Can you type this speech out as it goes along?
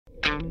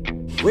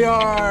We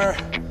are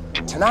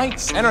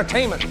tonight's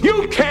entertainment.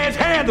 You can't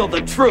handle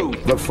the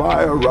truth. The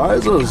fire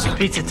rises.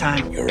 Pizza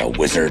time. You're a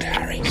wizard,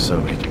 Harry. So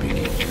it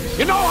begins.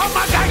 You know how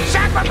much I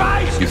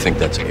sacrifice? You think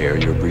that's air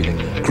you're breathing?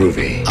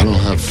 Groovy. I don't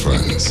have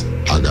friends.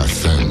 I got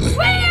family. We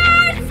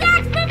are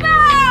Sex People!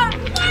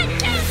 1,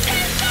 2,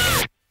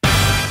 3,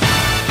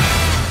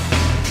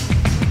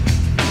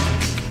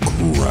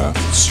 4!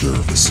 Craft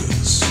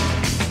Services.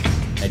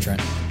 Hey,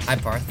 Trent. Hi,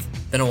 Parth.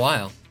 Been a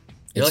while.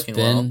 You're It's looking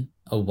been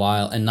a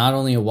while, and not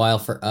only a while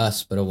for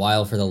us, but a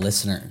while for the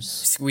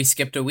listeners. We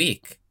skipped a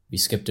week. We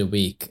skipped a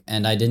week,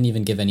 and I didn't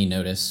even give any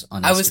notice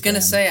on Instagram. I was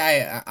gonna say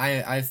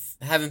I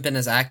haven't been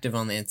as active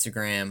on the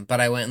Instagram, but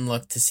I went and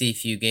looked to see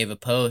if you gave a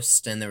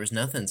post, and there was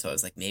nothing. So I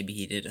was like, maybe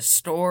he did a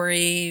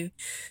story,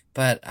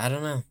 but I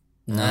don't know.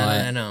 No,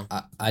 I know.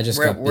 I just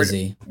got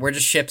busy. We're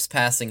just ships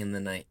passing in the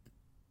night,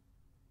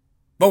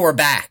 but we're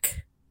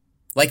back,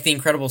 like The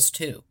Incredibles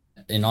 2.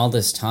 In all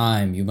this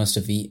time, you must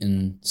have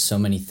eaten so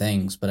many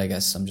things, but I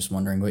guess I'm just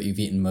wondering what you've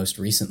eaten most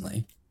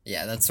recently.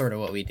 Yeah, that's sort of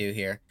what we do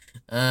here.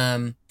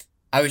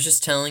 I was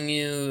just telling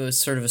you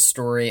sort of a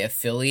story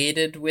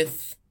affiliated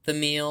with the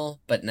meal,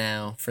 but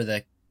now for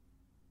the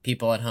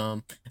people at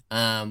home,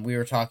 we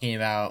were talking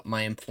about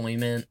my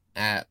employment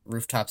at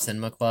Rooftop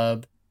Cinema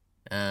Club,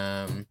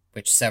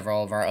 which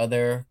several of our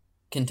other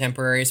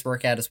contemporaries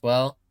work at as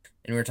well,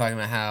 and we were talking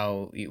about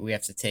how we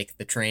have to take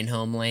the train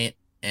home late,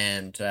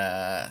 and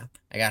I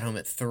got home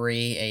at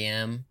 3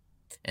 a.m.,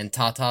 and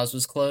Tata's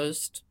was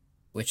closed,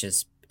 which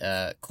is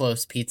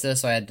close pizza,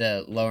 so I had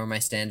to lower my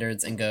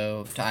standards and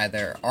go to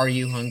either Are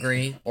You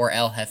Hungry or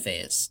El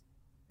Jefe's,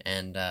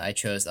 and I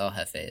chose El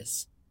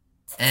Jefe's.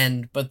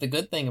 But the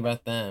good thing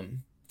about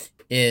them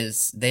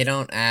is they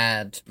don't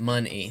add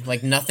money,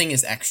 like nothing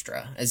is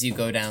extra as you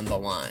go down the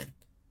line.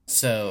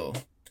 So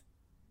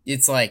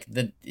it's like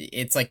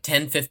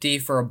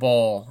 $10.50 for a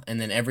bowl,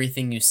 and then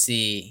everything you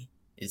see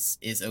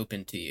is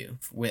open to you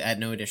at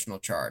no additional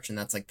charge, and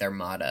that's like their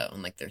motto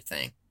and like their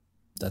thing.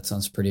 That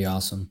sounds pretty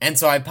awesome. And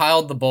so I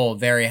piled the bowl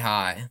very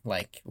high,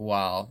 like,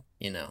 while,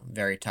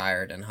 very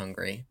tired and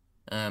hungry.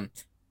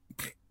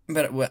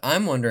 But what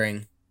I'm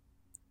wondering,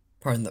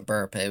 pardon the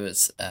burp, it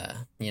was,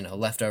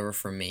 left over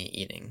from me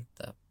eating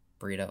the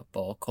burrito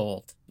bowl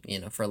cold,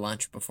 for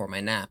lunch before my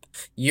nap.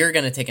 You're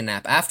going to take a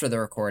nap after the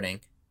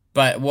recording,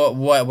 but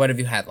what have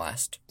you had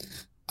last?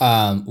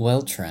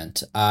 Well,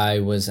 Trent, I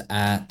was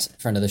at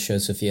friend of the show,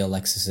 Sophia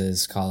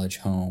Alexis's college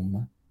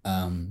home,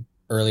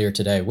 earlier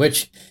today,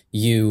 which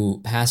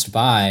you passed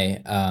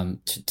by.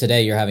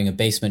 Today you're having a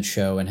basement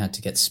show and had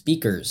to get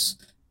speakers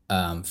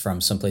from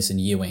someplace in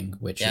Ewing,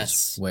 which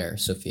is where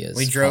Sophia's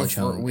college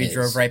home is. We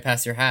drove right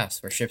past your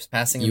house, where ships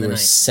passing in the night. You were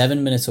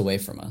 7 minutes away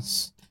from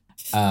us.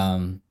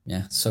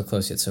 Yeah, so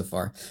close yet so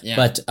far. Yeah.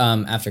 But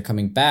after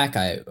coming back,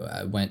 I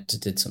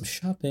did some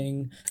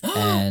shopping,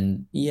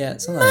 and yeah,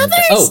 something like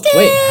that. Oh,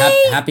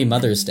 wait, happy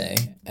Mother's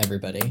Day,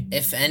 everybody.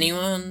 If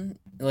anyone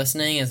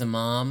listening is a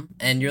mom,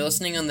 and you're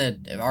listening on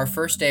our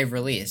first day of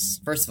release,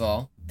 first of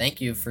all,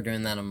 thank you for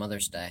doing that on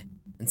Mother's Day.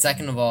 And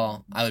second of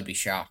all, I would be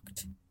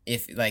shocked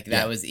if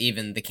that was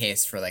even the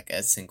case for like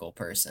a single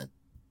person.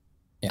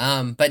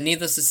 Yeah. But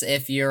needless to say,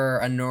 if you're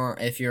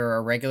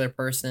a regular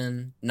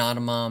person, not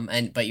a mom,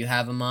 but you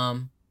have a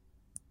mom,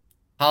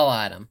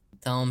 holla at him.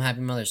 Tell him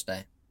Happy Mother's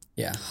Day.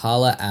 Yeah,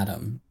 holla at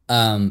him.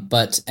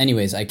 But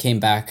anyways, I came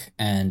back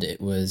and it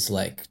was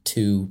like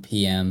 2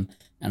 p.m.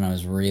 and I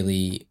was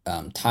really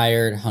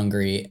tired,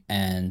 hungry,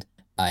 and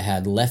I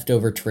had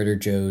leftover Trader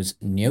Joe's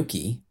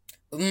gnocchi.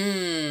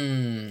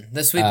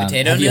 The sweet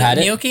potato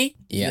gnocchi?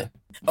 Yeah.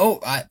 Oh,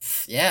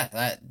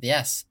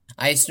 yes.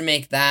 I used to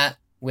make that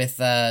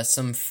with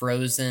some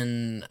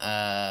frozen what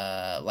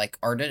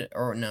are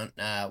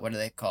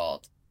they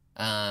called?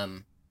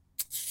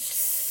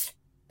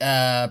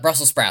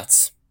 Brussels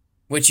sprouts,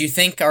 which you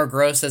think are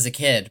gross as a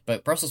kid,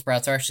 but Brussels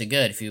sprouts are actually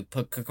good if you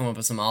cook them up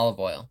with some olive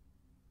oil.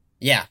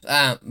 Yeah,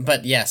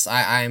 but yes,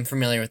 I am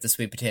familiar with the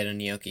sweet potato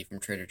gnocchi from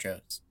Trader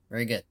Joe's.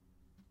 Very good.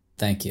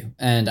 Thank you.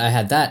 And I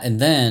had that, and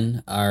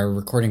then our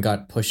recording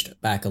got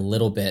pushed back a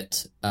little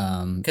bit.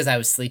 Because I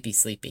was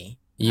sleepy.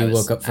 You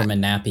woke up from a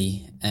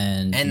nappy,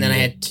 and then I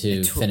had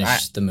to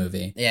finish the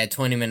movie. Yeah,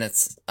 20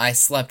 minutes. I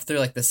slept through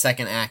like the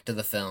second act of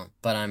the film,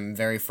 but I'm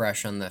very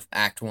fresh on the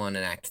Act 1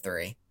 and Act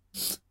 3.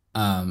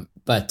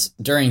 But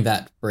during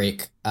that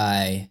break,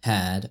 I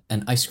had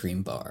an ice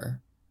cream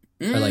bar.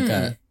 Or like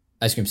a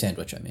ice cream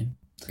sandwich, I mean.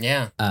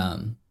 Yeah.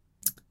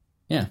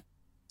 Yeah.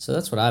 So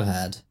that's what I've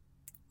had.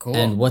 Cool.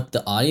 And what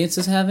the audience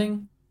is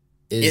having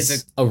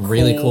is a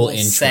really cool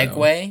intro.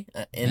 Segue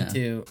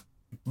into...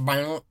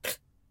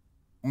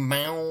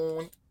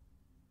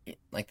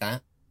 like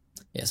that?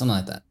 Yeah, something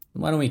like that.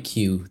 Why don't we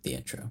cue the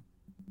intro?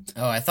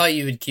 Oh, I thought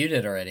you had cued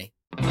it already.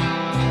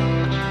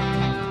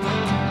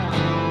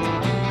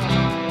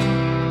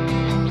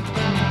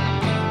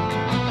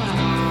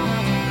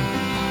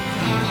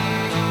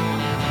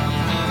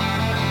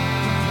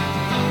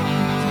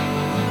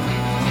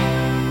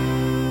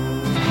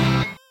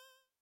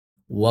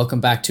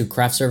 Welcome back to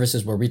Craft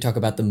Services, where we talk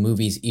about the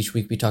movies. Each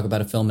week we talk about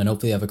a film and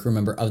hopefully have a crew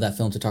member of that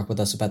film to talk with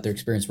us about their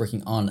experience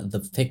working on the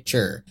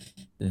picture.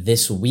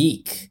 This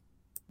week,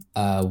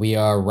 we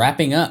are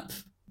wrapping up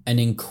an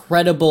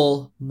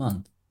incredible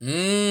month.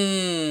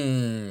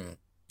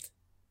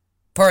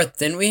 Parth,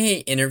 didn't we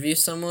interview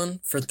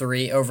someone for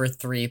over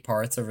 3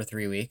 parts over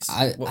 3 weeks?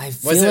 I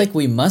feel like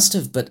we must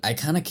have, but I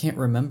kind of can't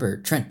remember.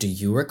 Trent, do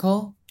you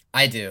recall?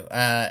 I do.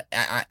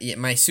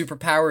 My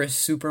superpower is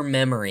super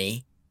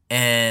memory,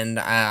 and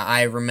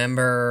I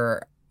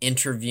remember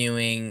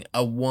interviewing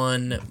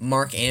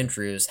Mark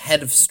Andrews,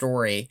 head of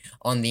story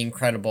on The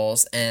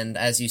Incredibles, and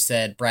as you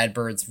said, Brad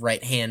Bird's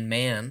right-hand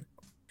man.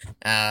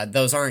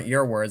 Those aren't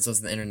your words,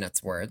 those are the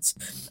internet's words.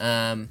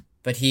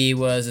 But he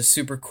was a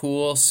super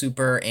cool,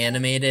 super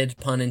animated,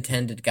 pun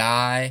intended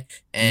guy,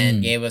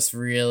 and gave us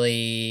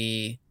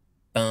really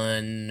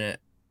fun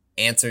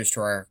answers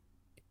to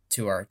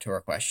our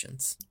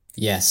questions.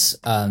 Yes.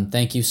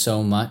 Thank you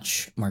so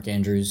much, Mark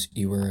Andrews.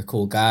 You were a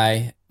cool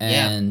guy.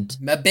 And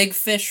a big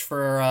fish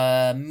for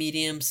a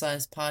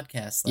medium-sized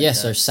podcast like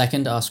yes, that. our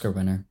second Oscar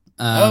winner.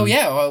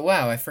 Oh,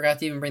 wow. I forgot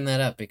to even bring that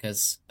up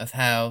because of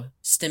how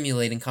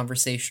stimulating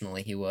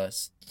conversationally he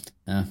was.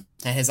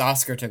 His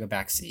Oscar took a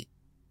backseat.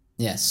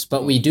 Yes,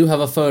 but we do have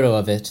a photo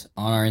of it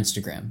on our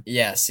Instagram.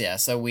 Yes, yeah.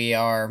 So we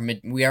are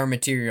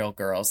material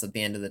girls at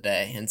the end of the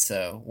day, and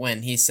so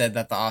when he said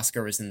that the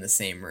Oscar was in the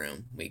same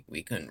room,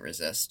 we couldn't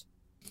resist.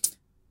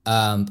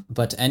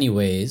 But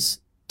anyways,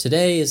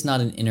 today is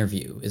not an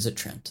interview, is it,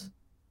 Trent?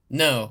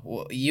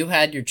 No, you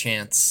had your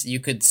chance. You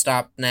could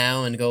stop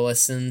now and go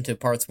listen to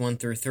parts 1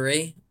 through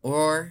 3,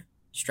 or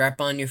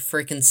strap on your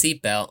freaking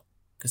seatbelt,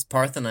 because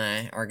Parth and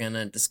I are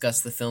gonna discuss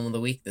the film of the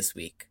week this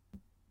week.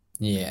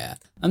 Yeah,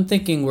 I'm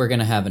thinking we're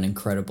gonna have an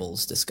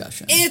Incredibles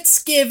discussion.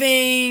 It's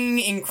giving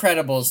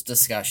Incredibles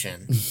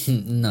discussion.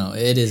 No,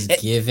 it is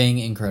giving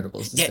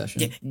Incredibles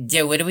discussion.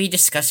 What are we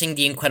discussing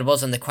The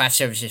Incredibles on the Craft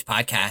Services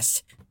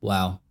podcast?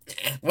 Wow.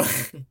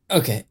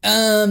 Okay,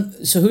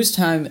 so whose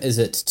time is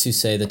it to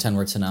say the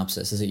 10-word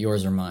synopsis? Is it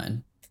yours or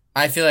mine?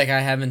 I feel like I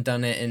haven't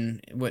done it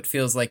in what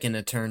feels like an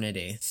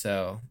eternity,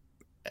 so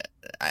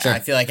Sure. I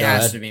feel like it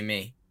has to be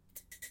me.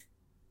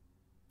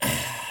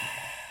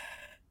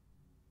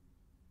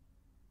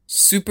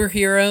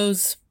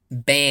 Superheroes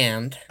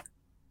band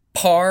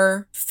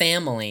Parr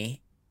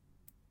family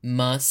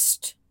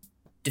must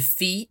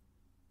defeat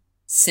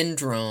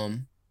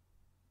Syndrome.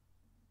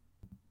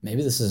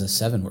 Maybe this is a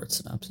 7-word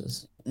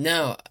synopsis.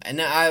 No,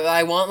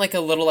 I want like a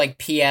little like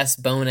PS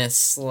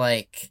bonus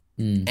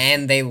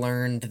and they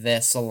learned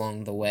this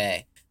along the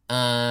way.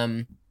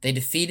 They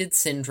defeated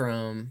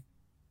Syndrome,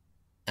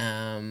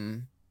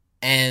 and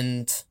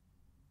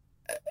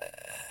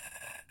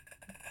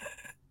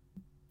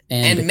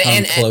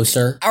become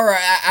closer. All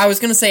right, I was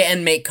gonna say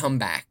and make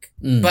comeback,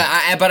 but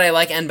I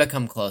like and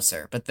become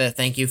closer. But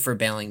thank you for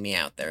bailing me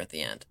out there at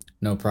the end.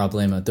 No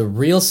problemo. The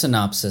real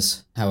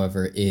synopsis,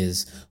 however,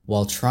 is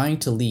while trying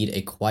to lead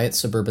a quiet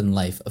suburban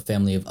life, a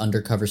family of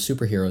undercover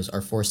superheroes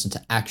are forced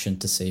into action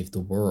to save the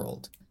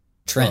world.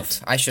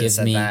 Trent, I should have give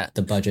said me that.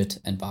 the budget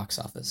and box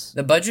office.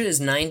 The budget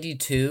is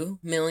 $92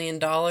 million,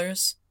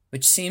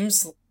 which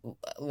seems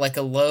like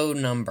a low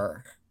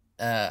number.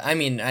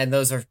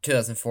 Those are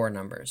 2004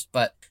 numbers,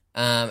 but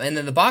and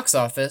then the box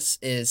office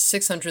is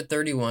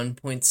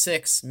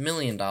 $631.6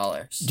 million.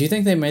 Do you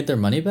think they made their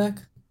money back?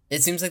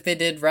 It seems like they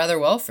did rather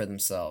well for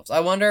themselves. I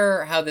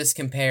wonder how this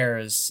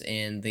compares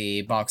in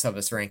the box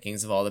office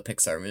rankings of all the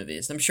Pixar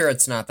movies. I'm sure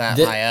it's not that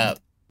high up.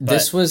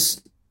 This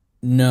was...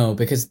 No,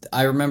 because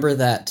I remember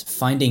that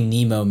Finding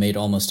Nemo made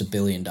almost $1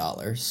 billion.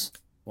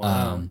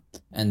 Wow.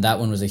 And that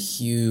one was a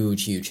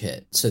huge, huge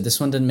hit. So this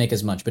one didn't make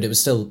as much, but it was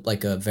still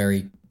like a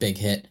very big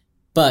hit.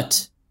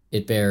 But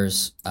it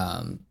bears...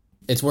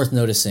 it's worth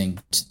noticing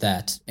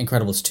that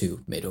Incredibles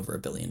 2 made over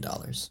 $1 billion.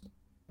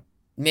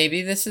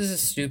 Maybe this is a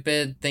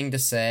stupid thing to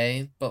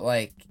say, but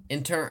like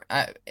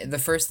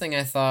the first thing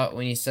I thought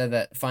when you said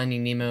that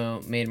Finding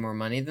Nemo made more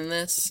money than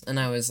this, and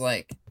I was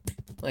like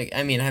I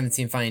haven't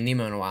seen Finding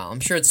Nemo in a while. I'm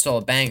sure it's still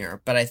a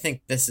banger, but I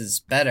think this is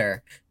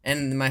better.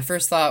 And my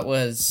first thought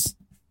was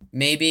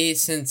maybe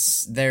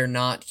since they're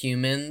not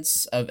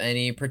humans of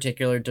any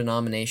particular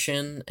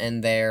denomination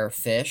and they're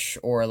fish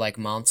or like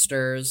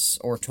monsters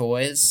or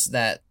toys,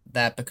 that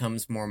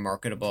becomes more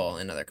marketable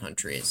in other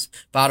countries.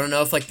 But I don't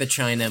know if like the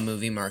China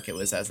movie market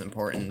was as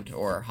important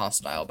or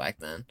hostile back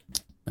then.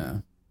 Yeah.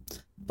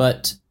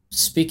 But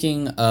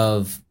speaking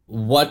of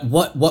what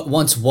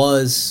once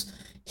was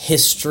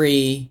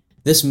history,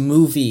 this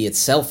movie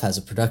itself has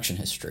a production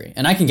history,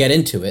 and I can get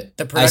into it.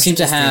 The production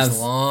history is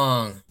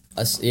long.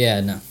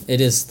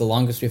 It is the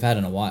longest we've had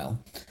in a while.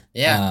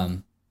 Yeah.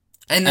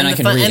 And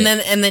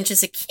then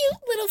just a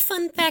cute little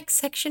fun fact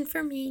section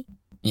for me.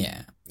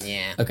 Yeah.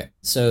 Yeah. Okay,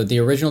 so the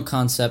original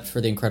concept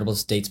for The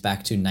Incredibles dates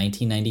back to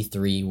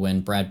 1993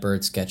 when Brad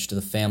Bird sketched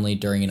the family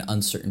during an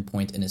uncertain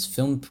point in his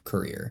film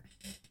career.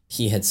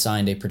 He had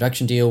signed a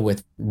production deal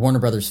with Warner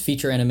Brothers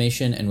Feature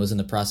Animation and was in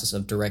the process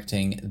of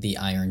directing The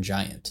Iron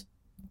Giant.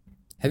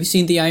 Have you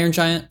seen The Iron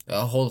Giant?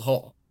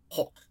 Hold.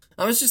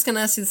 I was just gonna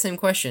ask you the same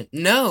question.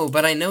 No,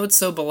 but I know it's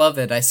so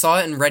beloved. I saw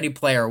it in Ready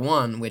Player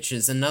One, which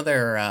is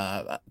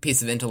another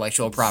piece of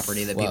intellectual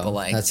property that people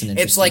like. That's an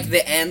It's like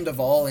interesting- the end of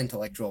all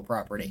intellectual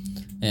property.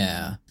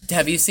 Yeah.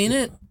 Have you seen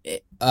it?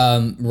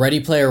 Ready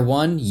Player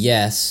One,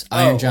 yes.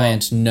 Iron Oh,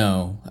 Giant,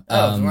 no.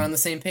 We're on the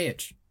same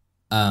page.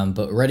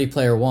 But Ready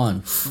Player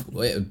One,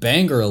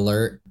 banger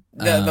alert.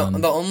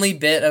 The only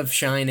bit of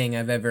Shining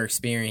I've ever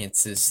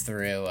experienced is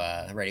through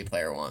Ready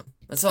Player One.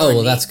 That's all. Oh, I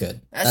well, need. that's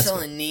good. That's all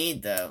good. I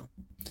need, though.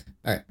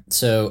 All right.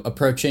 So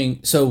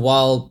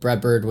while Brad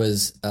Bird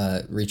was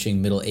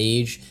reaching middle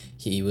age,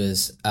 he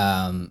was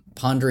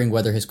pondering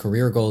whether his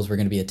career goals were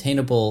going to be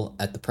attainable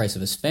at the price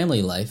of his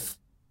family life.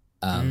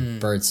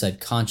 Bird said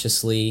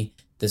consciously,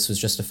 "This was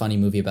just a funny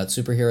movie about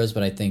superheroes,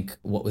 but I think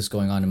what was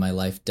going on in my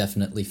life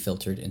definitely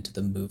filtered into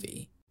the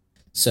movie."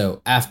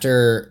 So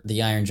after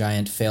The Iron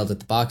Giant failed at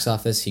the box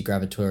office, he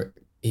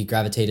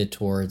gravitated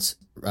towards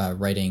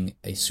writing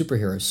a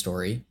superhero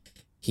story.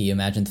 He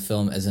imagined the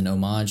film as an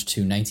homage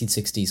to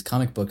 1960s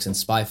comic books and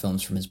spy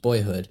films from his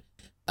boyhood,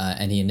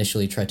 and he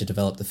initially tried to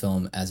develop the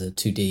film as a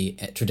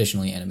 2D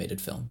traditionally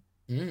animated film.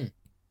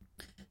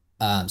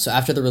 So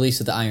after the release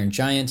of The Iron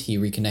Giant, he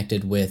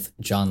reconnected with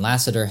John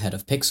Lasseter, head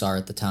of Pixar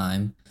at the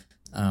time,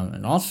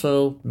 and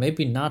also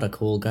maybe not a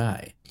cool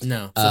guy.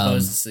 No,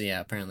 supposedly,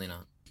 yeah, apparently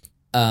not.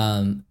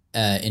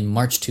 In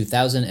March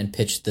 2000 and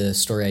pitched the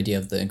story idea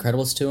of The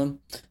Incredibles to him.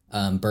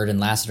 Bird and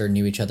Lasseter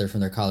knew each other from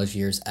their college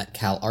years at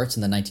Cal Arts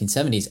in the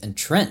 1970s. And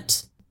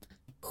Trent,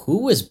 who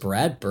was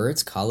Brad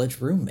Bird's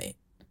college roommate?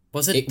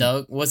 Was it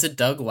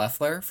Doug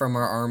Leffler from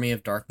our Army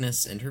of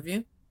Darkness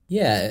interview?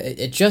 Yeah,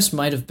 it just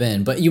might have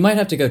been, but you might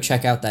have to go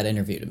check out that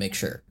interview to make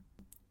sure.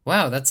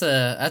 Wow, that's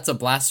a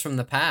blast from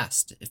the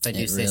past, if I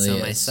do say really so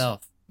is.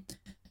 myself.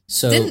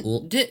 So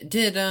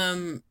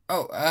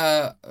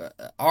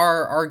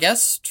our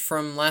guest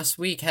from last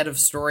week, head of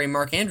story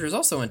Mark Andrews,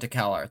 also went to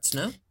Cal Arts,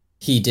 no?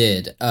 he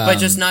did, But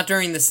just not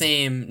during the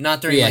same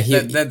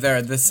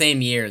the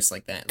same years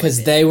like that.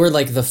 because they were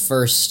like the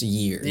first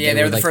year. Yeah,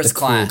 they were the like first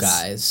cool class.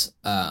 guys.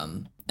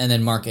 And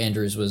then Mark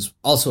Andrews was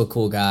also a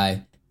cool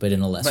guy, but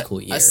in a less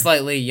cool year. A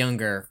slightly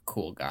younger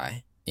cool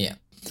guy. Yeah.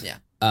 Yeah.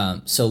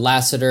 So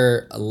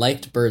Lasseter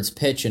liked Bird's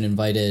pitch and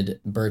invited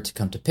Bird to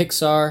come to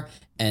Pixar,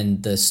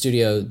 and the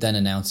studio then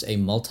announced a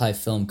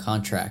multi-film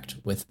contract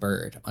with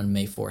Bird on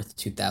May 4th,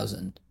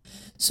 2000.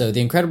 So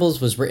The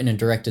Incredibles was written and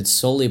directed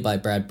solely by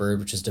Brad Bird,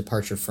 which is a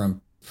departure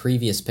from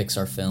previous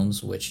Pixar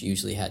films, which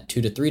usually had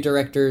 2 to 3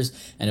 directors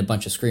and a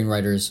bunch of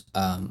screenwriters,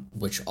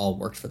 which all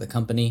worked for the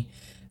company,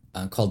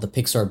 called the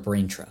Pixar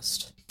Brain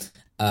Trust.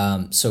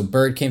 So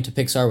Bird came to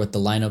Pixar with the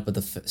lineup of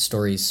the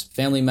story's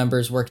family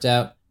members worked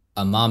out: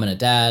 a mom and a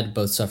dad,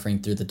 both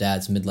suffering through the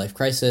dad's midlife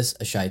crisis,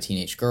 a shy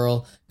teenage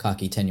girl,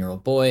 cocky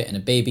 10-year-old boy, and a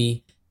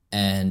baby,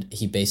 and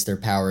he based their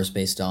powers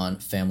based on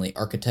family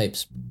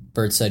archetypes.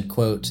 Bird said,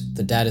 quote,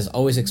 "The dad is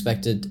always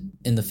expected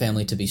in the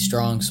family to be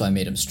strong, so I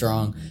made him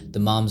strong. The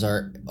moms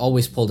are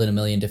always pulled in a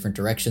million different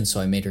directions, so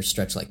I made her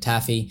stretch like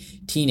taffy.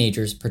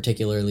 Teenagers,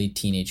 particularly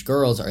teenage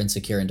girls, are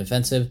insecure and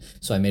defensive,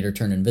 so I made her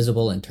turn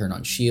invisible and turn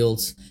on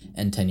shields.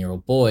 And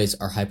 10-year-old boys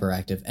are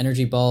hyperactive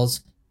energy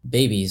balls.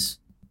 Babies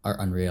are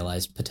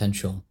unrealized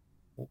potential."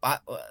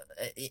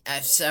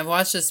 I've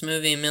watched this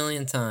movie a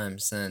million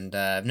times, and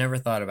I've never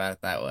thought about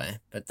it that way.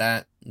 But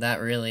that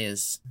really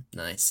is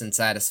nice and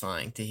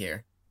satisfying to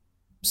hear.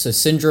 So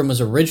Syndrome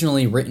was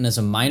originally written as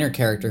a minor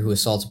character who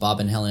assaults Bob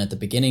and Helen at the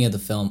beginning of the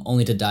film,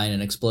 only to die in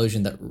an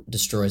explosion that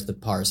destroys the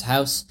Parr's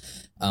house.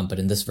 But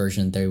in this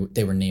version,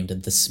 they were named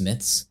the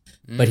Smiths.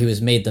 But he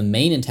was made the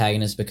main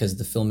antagonist because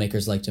the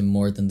filmmakers liked him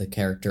more than the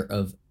character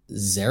of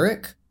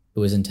Zarek,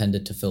 who was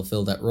intended to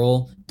fulfill that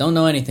role. Don't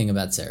know anything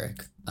about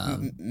Zarek.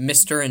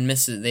 Mr. and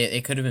Mrs.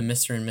 It could have been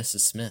Mr. and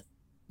Mrs. Smith.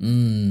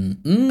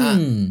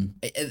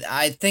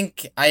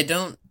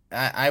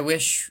 I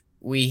wish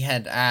we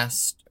had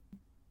asked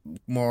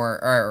more,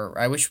 or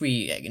I wish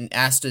we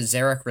asked a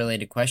Zarek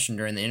related question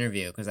during the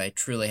interview, because I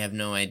truly have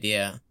no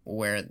idea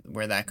where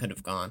that could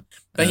have gone.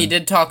 But he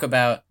did talk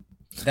about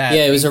that.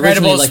 Yeah, it was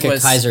originally Incredibles like a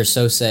was- Kaiser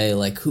Sose,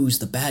 like, who's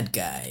the bad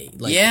guy?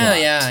 Like,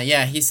 yeah, plot.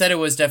 yeah. He said it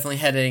was definitely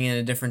heading in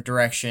a different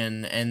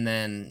direction, and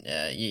then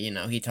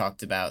he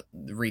talked about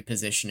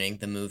repositioning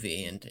the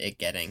movie and it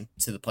getting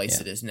to the place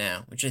it is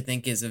now, which I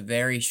think is a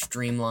very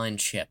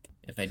streamlined ship,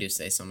 if I do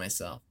say so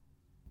myself.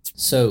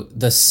 So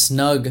the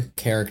Snug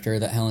character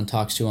that Helen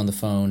talks to on the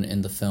phone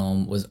in the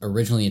film was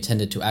originally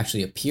intended to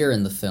actually appear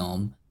in the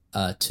film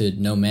to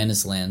No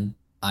Man's Land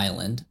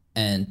Island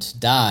and to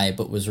die,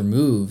 but was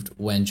removed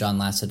when John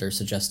Lasseter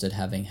suggested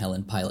having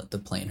Helen pilot the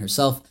plane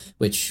herself,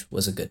 which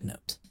was a good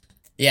note.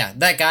 Yeah,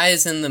 that guy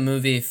is in the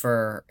movie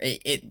for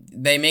it.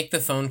 They make the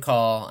phone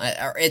call.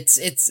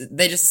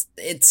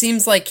 It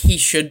seems like he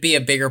should be a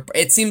bigger.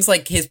 It seems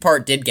like his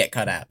part did get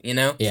cut out.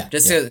 Yeah,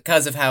 just yeah.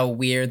 because of how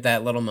weird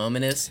that little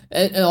moment is.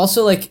 And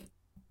also, like,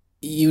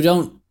 you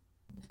don't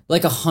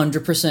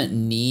 100%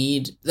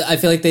 need. I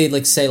feel like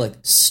they say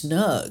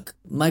Snug,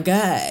 my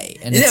guy,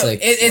 and it's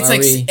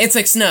it's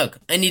like Snug.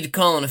 I need to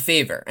call in a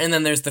favor, and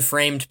then there's the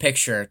framed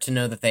picture to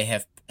know that they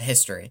have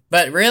history.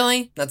 But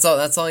really, that's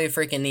all you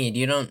freaking need.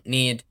 You don't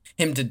need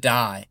him to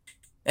die.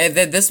 And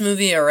this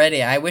movie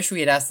already, I wish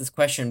we had asked this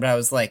question, but I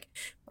was like,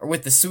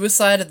 with the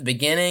suicide at the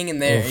beginning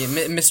and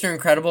Mr.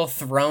 Incredible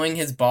throwing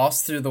his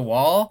boss through the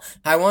wall,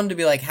 I wanted to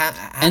be like,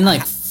 and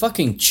like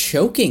fucking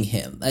choking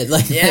him,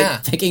 like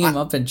picking him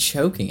up and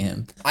choking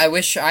him. I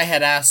wish I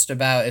had asked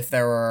about if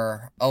there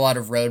were a lot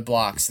of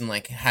roadblocks in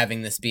like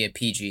having this be a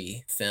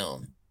PG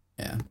film.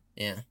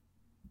 Yeah.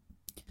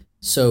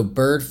 So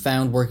Bird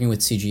found working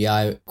with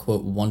CGI,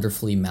 quote,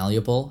 wonderfully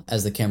malleable,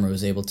 as the camera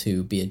was able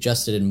to be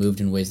adjusted and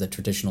moved in ways that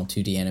traditional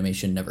 2D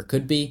animation never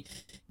could be.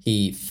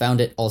 He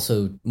found it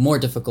also more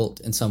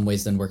difficult in some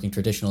ways than working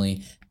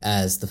traditionally,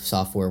 as the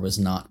software was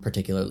not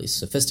particularly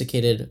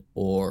sophisticated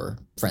or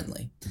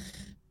friendly.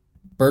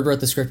 Bird wrote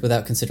the script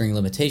without considering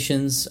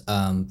limitations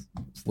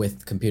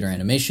with computer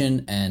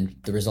animation, and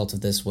the result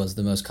of this was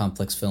the most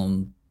complex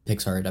film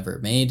Pixar had ever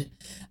made.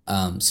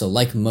 So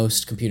like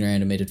most computer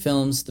animated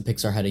films, the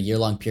Pixar had a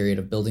year-long period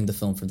of building the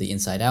film from the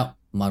inside out,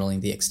 modeling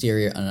the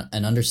exterior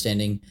and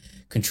understanding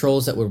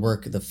controls that would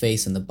work the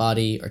face and the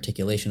body,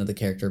 articulation of the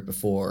character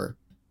before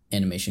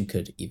animation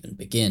could even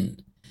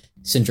begin.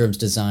 Syndrome's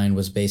design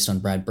was based on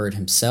Brad Bird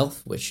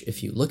himself, which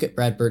if you look at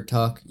Brad Bird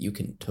talk, you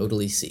can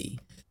totally see.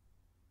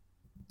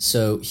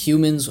 So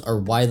humans are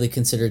widely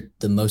considered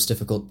the most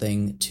difficult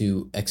thing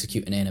to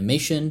execute in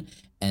animation,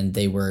 and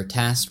they were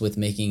tasked with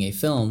making a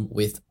film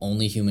with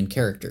only human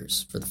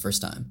characters for the first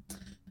time.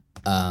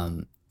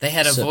 They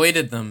had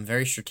avoided them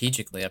very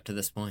strategically up to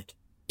this point.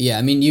 Yeah,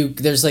 I mean,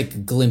 there's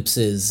like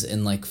glimpses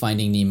in like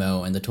Finding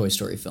Nemo and the Toy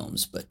Story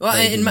films, but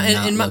they do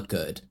not look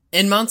good.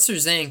 In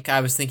Monsters, Inc.,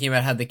 I was thinking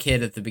about how the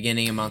kid at the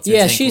beginning of Monsters,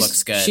 Inc.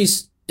 looks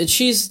good.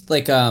 She's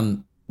like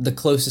the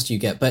closest you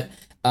get, but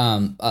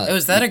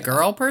was that a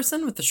girl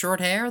person with the short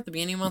hair at the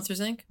beginning of Monsters,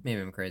 Inc.?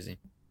 Maybe I'm crazy.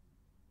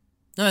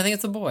 No, I think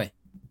it's a boy.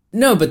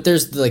 No, but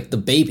there's like the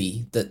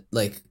baby that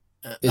like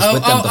is with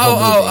them the whole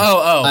movie.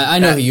 I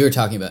know who you're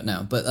talking about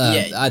now, but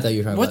I thought you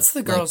were talking what's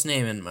about... the girl's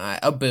name in my...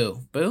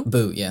 Boo. Boo?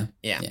 Boo, yeah.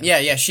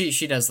 Yeah,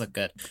 she does look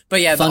good.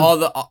 But yeah,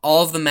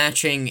 all of the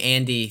matching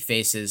Andy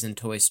faces in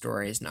Toy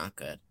Story is not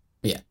good.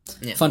 Yeah.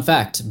 Fun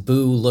fact,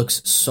 Boo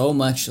looks so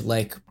much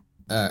like...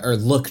 or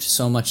looked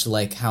so much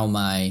like how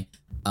my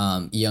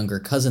younger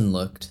cousin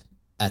looked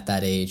at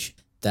that age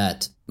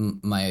that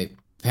my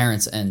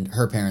parents and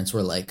her parents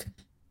were like,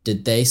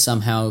 did they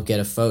somehow get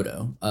a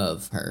photo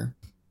of her?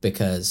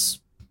 Because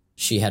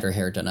she had her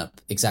hair done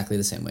up exactly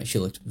the same way. She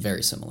looked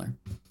very similar.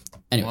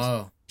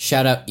 Anyways,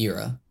 Shout out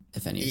Era,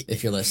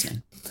 if you're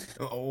listening.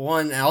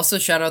 Also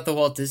shout out the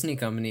Walt Disney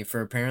Company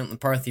for apparently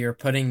Parthier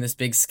putting this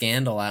big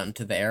scandal out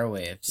into the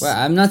airwaves. Well,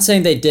 I'm not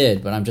saying they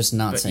did, but I'm just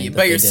not saying that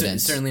they didn't. But you're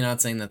certainly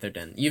not saying that they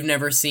didn't. You've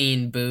never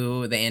seen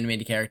Boo, the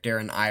animated character,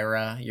 and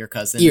Ira, your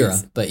cousin.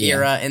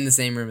 Ira in the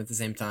same room at the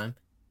same time.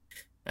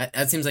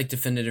 That seems like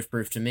definitive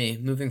proof to me.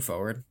 Moving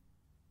forward.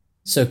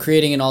 So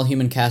creating an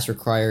all-human cast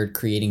required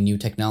creating new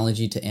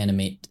technology to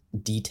animate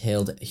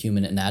detailed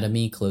human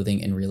anatomy,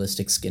 clothing, and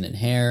realistic skin and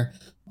hair.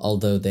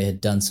 Although they had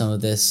done some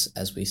of this,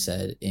 as we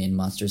said, in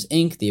Monsters,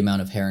 Inc., the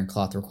amount of hair and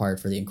cloth required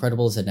for The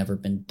Incredibles had never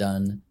been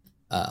done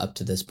up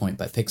to this point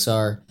by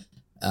Pixar.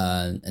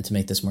 And to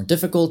make this more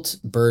difficult,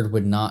 Bird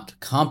would not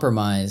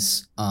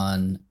compromise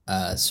on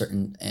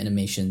certain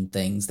animation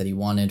things that he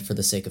wanted for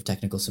the sake of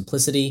technical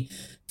simplicity.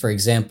 For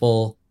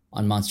example,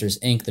 on Monsters,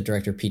 Inc., the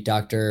director Pete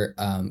Docter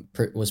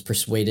was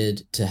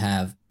persuaded to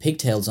have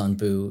pigtails on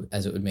Boo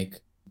as it would make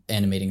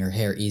animating her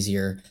hair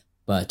easier,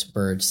 but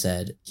Bird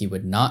said he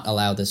would not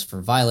allow this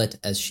for Violet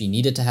as she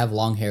needed to have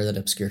long hair that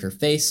obscured her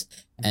face,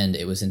 and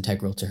it was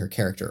integral to her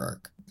character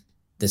arc.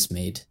 This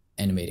made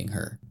animating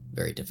her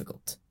very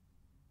difficult.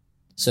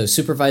 So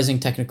supervising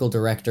technical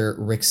director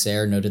Rick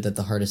Sayre noted that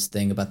the hardest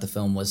thing about the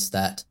film was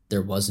that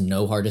there was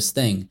no hardest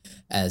thing,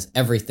 as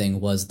everything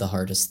was the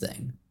hardest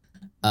thing.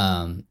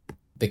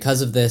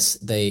 Because of this,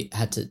 they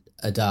had to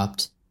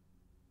adopt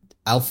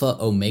Alpha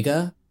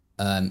Omega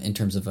in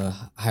terms of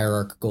a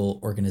hierarchical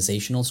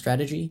organizational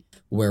strategy,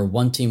 where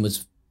one team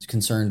was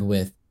concerned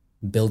with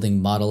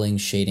building, modeling,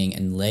 shading,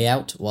 and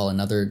layout, while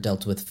another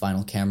dealt with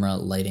final camera,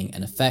 lighting,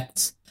 and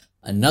effects.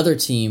 Another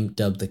team,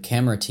 dubbed the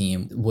camera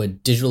team,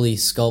 would digitally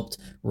sculpt,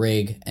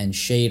 rig, and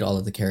shade all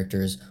of the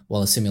characters,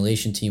 while a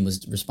simulation team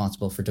was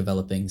responsible for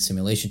developing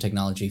simulation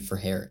technology for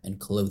hair and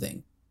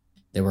clothing.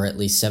 There were at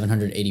least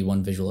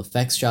 781 visual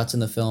effects shots in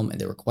the film,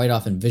 and there were quite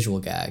often visual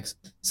gags,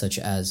 such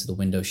as the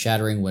window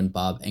shattering when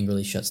Bob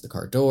angrily shuts the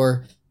car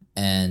door,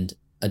 and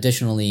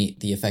additionally,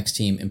 the effects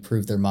team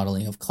improved their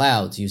modeling of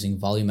clouds using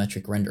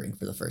volumetric rendering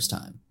for the first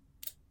time.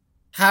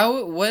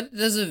 What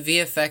does a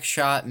VFX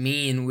shot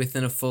mean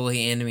within a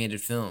fully animated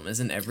film?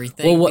 Isn't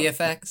everything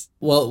VFX?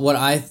 Well,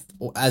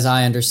 as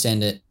I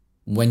understand it,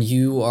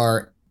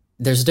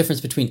 there's a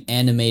difference between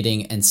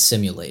animating and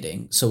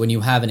simulating. So when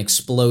you have an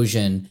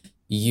explosion,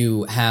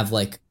 you have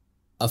like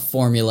a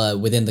formula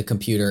within the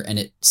computer and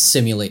it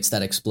simulates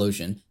that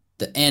explosion.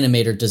 The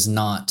animator does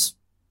not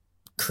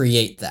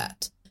create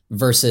that.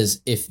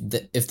 Versus if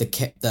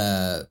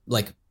the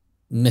like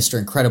Mr.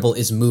 Incredible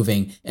is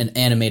moving, an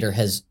animator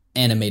has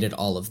animated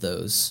all of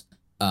those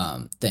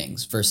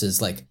things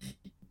versus like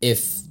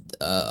if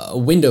a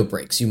window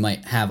breaks, you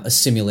might have a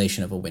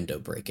simulation of a window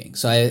breaking.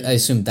 So I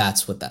assume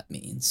that's what that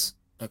means.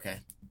 Okay.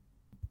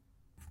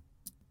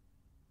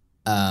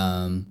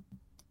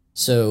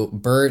 So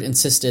Bird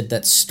insisted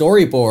that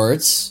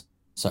storyboards.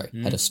 Sorry,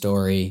 Head of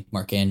Story,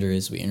 Mark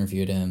Andrews. We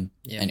interviewed him.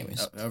 Yeah.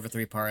 Anyways, over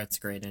 3 parts.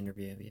 Great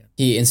interview. Yeah.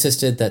 he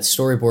insisted that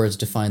storyboards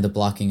define the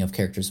blocking of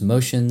characters'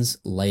 motions,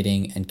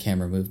 lighting, and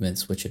camera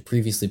movements, which had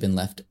previously been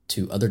left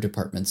to other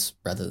departments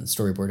rather than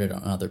storyboarded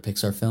on other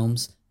Pixar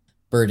films.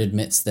 Bird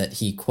admits that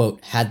he,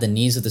 quote, had the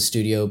knees of the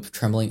studio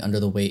trembling under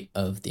the weight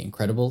of The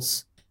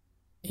Incredibles.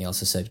 He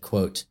also said,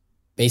 quote,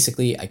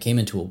 basically, I came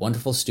into a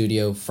wonderful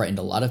studio, frightened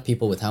a lot of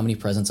people with how many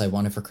presents I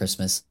wanted for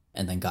Christmas,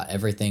 and then got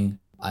everything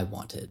I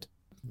wanted.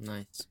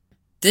 Nice.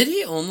 Did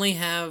he only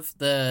have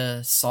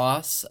the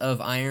sauce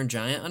of Iron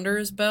Giant under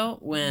his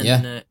belt when?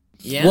 Yeah.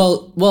 Yeah.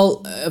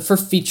 Well, for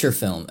feature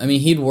film, I mean,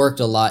 he'd worked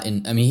a lot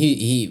in. I mean,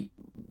 he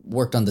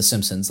worked on The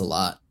Simpsons a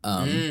lot.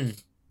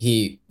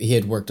 He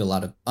had worked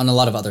on a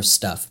lot of other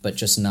stuff, but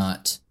just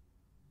not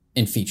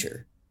in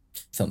feature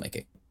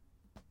filmmaking.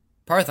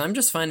 Parth, I'm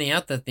just finding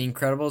out that The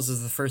Incredibles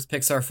is the first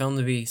Pixar film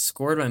to be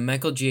scored by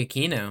Michael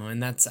Giacchino,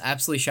 and that's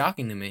absolutely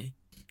shocking to me.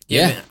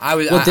 Yeah.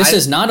 This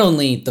is not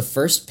only the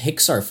first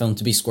Pixar film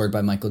to be scored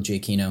by Michael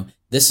Giacchino,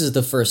 this is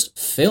the first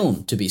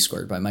film to be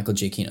scored by Michael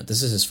Giacchino.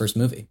 This is his first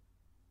movie.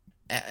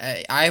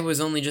 I was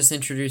only just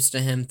introduced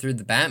to him through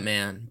The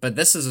Batman, but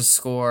this is a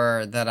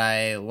score that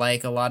I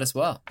like a lot as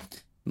well.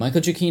 Michael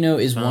Giacchino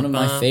is one of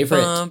my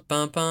favorite...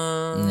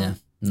 Yeah,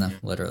 no,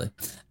 literally.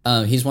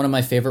 He's one of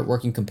my favorite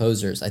working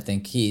composers. I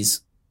think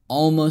he's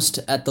almost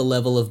at the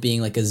level of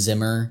being like a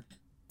Zimmer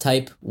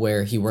type,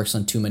 where he works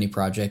on too many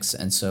projects,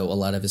 and so a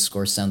lot of his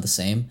scores sound the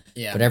same.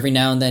 Yeah. But every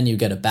now and then you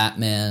get a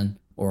Batman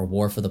or a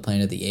War for the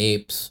Planet of the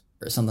Apes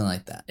or something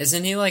like that.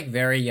 Isn't he like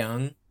very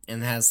young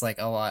and has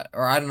like a lot,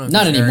 or I don't know. If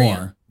Not he's very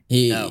anymore.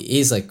 young.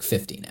 He's like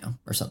 50 now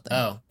or something.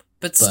 Oh,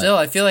 but still,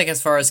 I feel like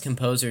as far as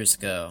composers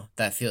go,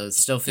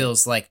 still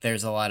feels like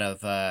there's a lot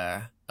of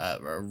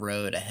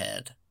road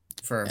ahead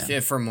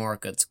for more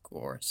good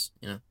scores.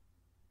 You know.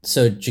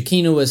 So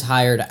Giacchino was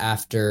hired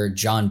after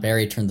John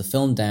Barry turned the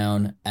film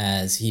down,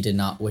 as he did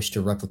not wish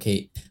to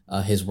replicate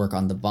his work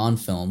on the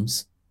Bond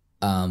films.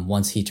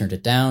 Once he turned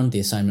it down, the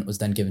assignment was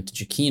then given to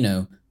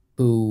Giacchino,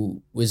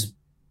 who was...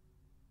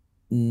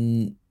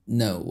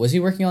 No, was he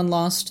working on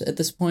Lost at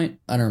this point?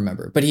 I don't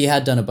remember, but he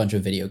had done a bunch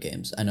of video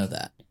games. I know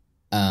that.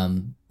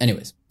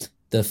 Anyways,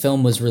 the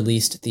film was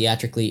released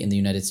theatrically in the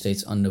United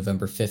States on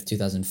November 5th,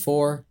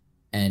 2004,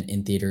 and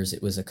in theaters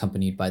it was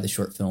accompanied by the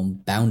short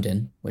film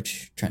Bounden,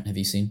 which, Trent, have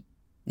you seen?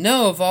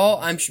 No,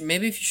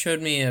 maybe if you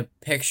showed me a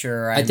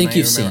picture, I think might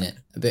you've remember.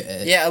 seen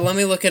it. Yeah, let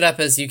me look it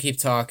up as you keep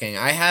talking.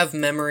 I have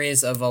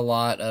memories of a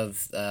lot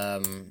of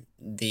the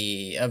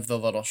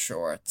little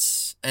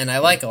shorts, and I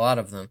like a lot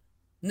of them.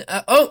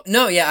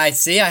 I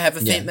see. I have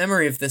a faint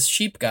memory of this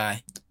sheep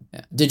guy.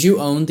 Yeah. Did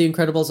you own The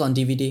Incredibles on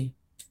DVD?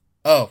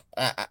 Oh,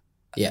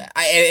 yeah.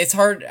 It's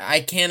hard. I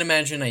can't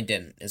imagine I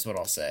didn't, is what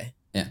I'll say.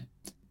 Yeah.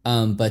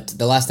 But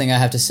the last thing I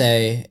have to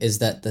say is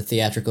that the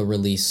theatrical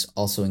release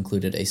also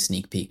included a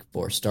sneak peek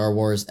for Star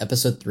Wars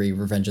Episode 3,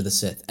 Revenge of the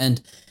Sith.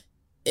 And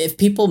if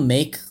people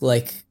make,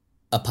 like,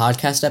 a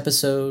podcast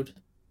episode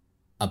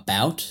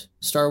about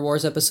Star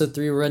Wars Episode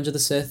 3, Revenge of the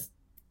Sith,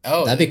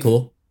 that'd be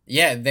cool.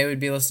 Yeah, they would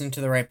be listening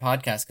to the right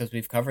podcast, because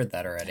we've covered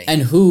that already.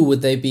 And who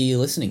would they be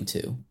listening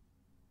to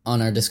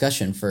on our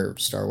discussion for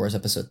Star Wars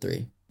Episode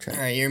 3? All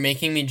right, you're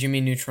making me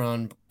Jimmy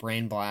Neutron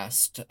brain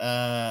blast.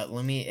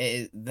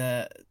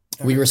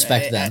 We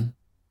respect them.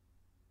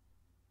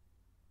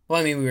 Well,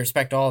 I mean, we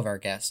respect all of our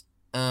guests.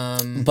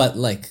 But,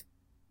 like,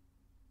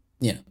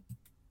 you know.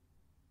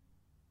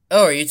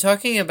 Oh, are you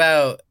talking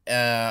about,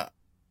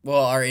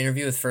 our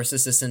interview with first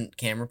assistant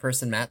camera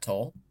person Matt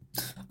Toll?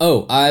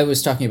 Oh, I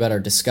was talking about our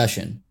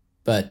discussion,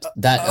 but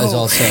that is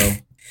also...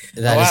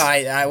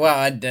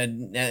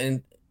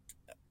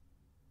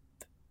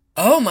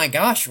 Oh my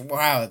gosh!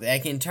 Wow, I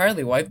can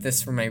entirely wipe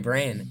this from my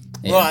brain.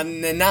 Yeah. Well,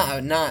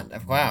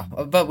 not wow.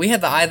 But we had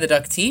the Eye of the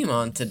Duck team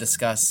on to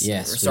discuss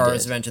Star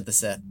Wars: Revenge of the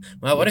Sith.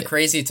 Wow, what a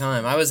crazy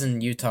time! I was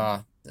in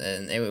Utah,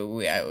 and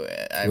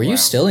were you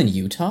still in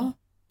Utah?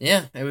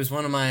 Yeah, it was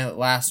one of my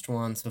last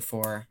ones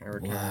before I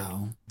retired.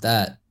 Wow,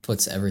 that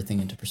puts everything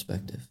into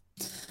perspective.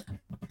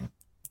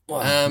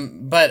 Wow.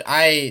 But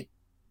I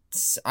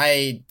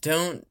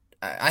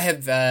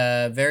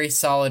have very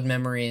solid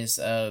memories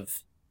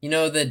of. You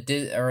know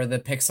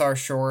the Pixar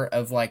short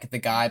of like the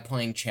guy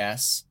playing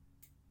chess?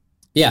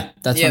 Yeah,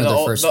 that's one of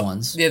the first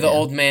ones. Yeah, the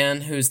old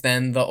man who's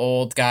then the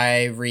old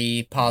guy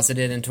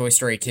reposited in Toy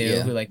Story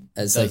 2 who like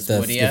as like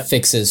the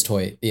fixes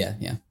toy. Yeah.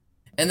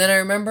 And then I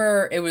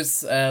remember it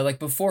was like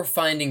before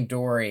Finding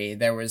Dory,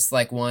 there was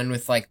like one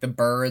with like the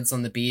birds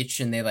on the beach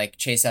and they like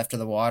chase after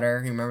the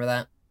water. You remember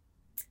that?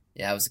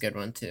 Yeah, that was a good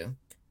one too.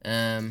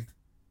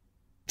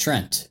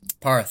 Trent.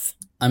 Parth.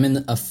 I'm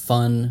in a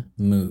fun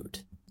mood.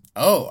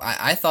 Oh,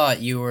 I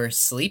thought you were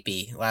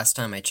sleepy last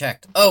time I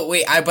checked. Oh,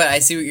 wait, but I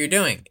see what you're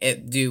doing.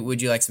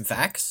 Would you like some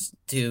facts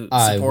to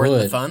support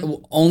the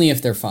fun? Only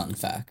if they're fun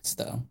facts,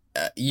 though.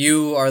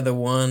 You are the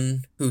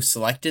one who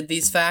selected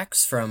these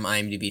facts from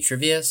IMDb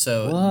Trivia,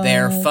 so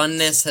their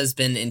funness has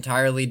been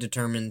entirely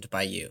determined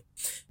by you.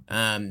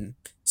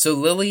 So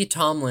Lily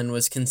Tomlin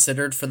was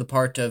considered for the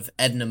part of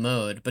Edna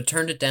Mode, but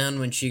turned it down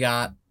when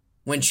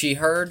she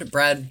heard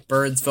Brad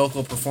Bird's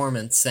vocal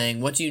performance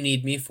saying, "What do you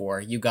need me for?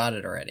 You got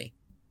it already."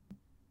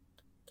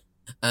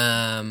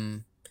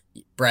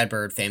 Brad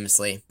Bird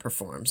famously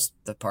performs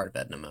the part of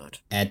Edna Mode.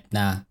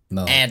 Edna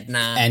Mode.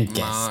 And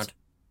guest.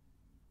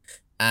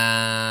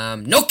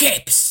 No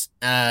capes!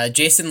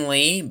 Jason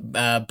Lee,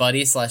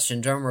 Buddy /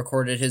 Syndrome,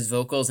 recorded his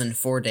vocals in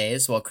 4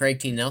 days, while Craig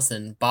T.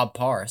 Nelson, Bob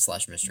Parr /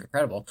 Mr.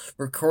 Incredible,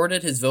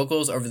 recorded his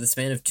vocals over the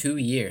span of 2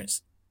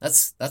 years.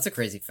 That's a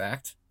crazy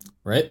fact.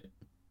 Right?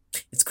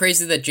 It's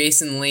crazy that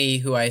Jason Lee,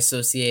 who I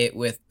associate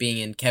with being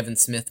in Kevin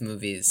Smith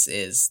movies,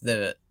 is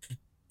the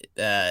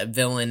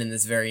villain in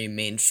this very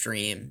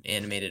mainstream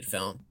animated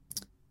film.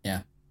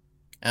 Yeah.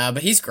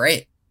 But he's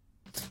great.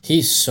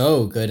 He's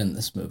so good in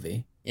this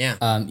movie.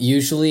 Yeah.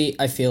 Usually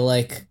I feel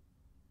like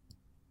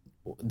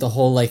the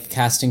whole like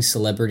casting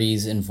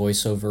celebrities in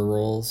voiceover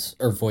roles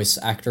or voice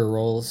actor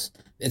roles,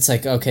 it's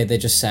like, okay, they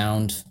just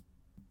sound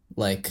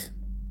like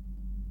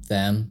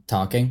them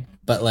talking,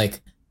 but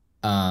like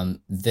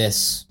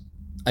this,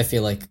 I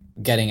feel like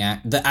getting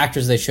the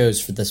actors they chose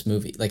for this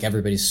movie, like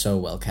everybody's so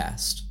well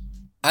cast.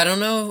 I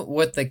don't know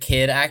what the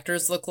kid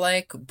actors look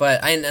like,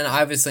 but and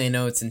obviously I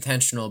know it's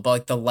intentional, but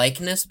like the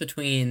likeness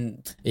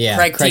betwin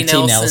Craig T.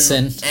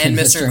 Nelson and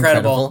Mr.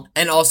 Incredible,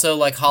 and also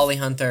like Holly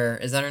Hunter,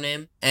 is that her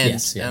name? And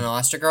yes, yeah. And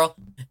Elastigirl.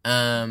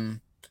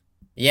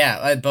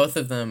 Both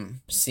of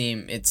them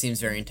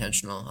seems very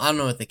intentional. I don't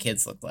know what the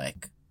kids look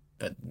like,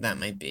 but that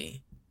might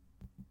be.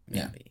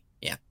 Maybe.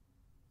 Yeah.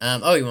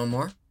 You want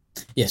more?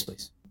 Yes,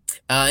 please.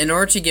 In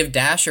order to give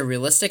Dash a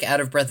realistic,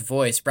 out-of-breath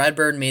voice, Brad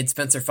Bird made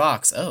Spencer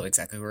Fox,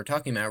 exactly who we're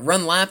talking about,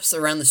 run laps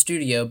around the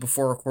studio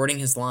before recording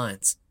his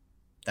lines.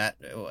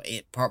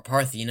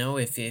 Parth, you know,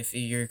 if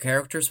your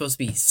character's supposed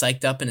to be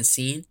psyched up in a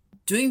scene,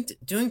 doing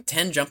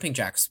 10 jumping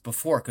jacks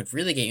before could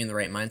really get you in the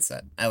right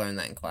mindset. I learned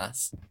that in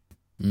class.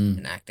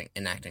 In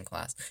acting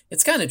class.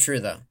 It's kind of true,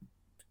 though.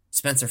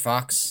 Spencer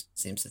Fox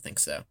seems to think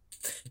so.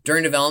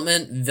 During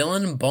development,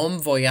 villain Bon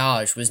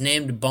Voyage was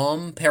named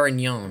Bon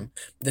Perignon.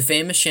 The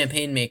famous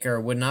champagne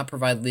maker would not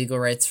provide legal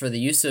rights for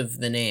the use of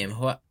the name,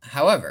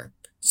 however,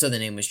 so the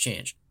name was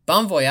changed.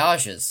 Bon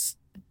Voyages.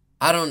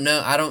 I don't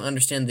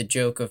understand the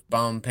joke of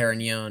Bon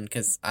Perignon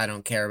because I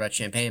don't care about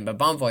champagne, but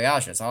Bon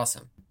Voyage is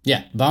awesome.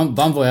 Yeah, Bon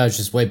Voyage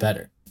is way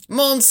better.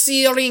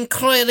 Monsieur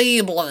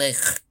Incroyable.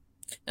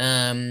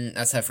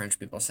 That's how French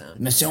people sound.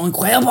 Monsieur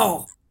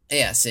Incroyable.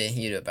 Yeah, see,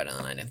 you do it better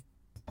than I do.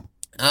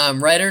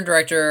 Writer and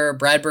director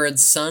Brad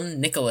Bird's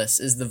son, Nicholas,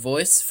 is the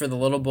voice for the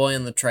little boy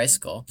on the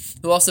tricycle,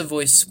 who also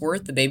voiced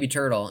Squirt the baby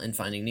turtle in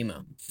Finding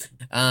Nemo.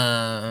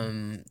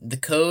 The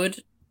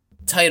code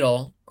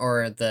title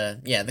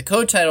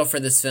for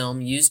this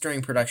film used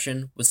during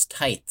production was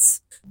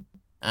Tights.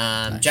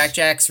 Nice.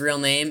 Jack's real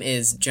name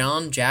is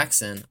John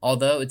Jackson,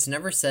 although it's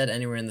never said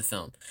anywhere in the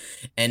film.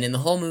 And in the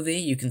whole movie,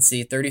 you can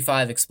see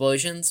 35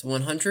 explosions,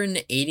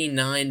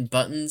 189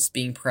 buttons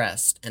being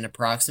pressed, and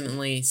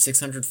approximately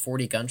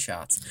 640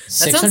 gunshots.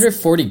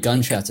 640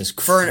 gunshots is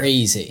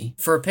crazy.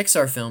 For a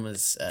Pixar film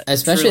is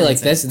especially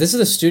like insane. This is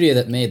a studio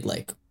that made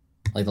like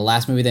the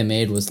last movie they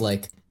made was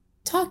like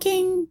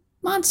talking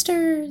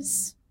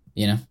monsters,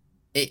 you know?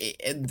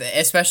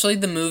 Especially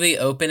the movie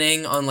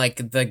opening on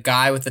like the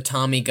guy with the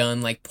Tommy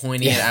gun like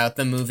pointing out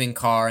the moving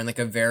car and like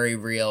a very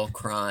real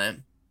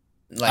crime.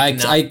 Like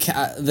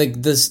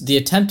the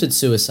attempted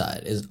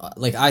suicide is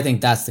like, I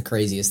think that's the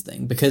craziest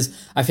thing, because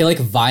I feel like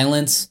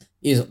violence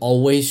is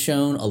always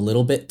shown a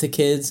little bit to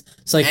kids.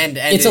 It's like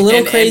it's a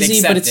little crazy,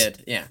 but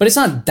it's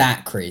not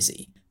that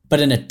crazy. But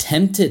an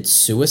attempted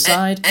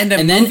suicide, and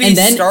then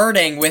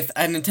starting with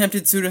an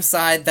attempted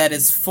suicide that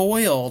is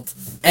foiled,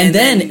 and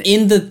then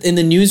in the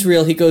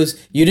newsreel he goes,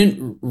 "You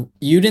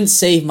didn't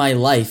save my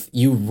life,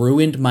 you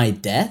ruined my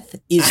death,"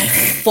 is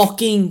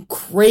fucking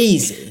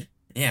crazy.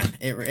 Yeah,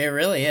 it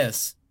really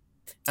is.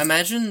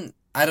 Imagine,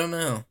 I don't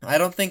know. I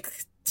don't think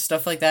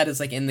stuff like that is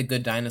like in The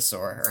Good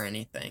Dinosaur or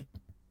anything.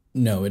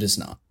 No, it is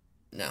not.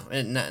 No,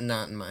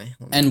 not in my.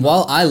 And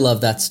while I love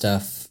that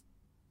stuff,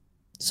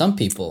 some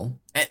people.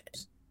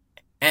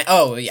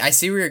 I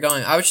see where you're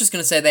going. I was just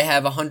going to say they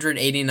have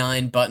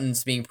 189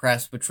 buttons being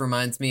pressed, which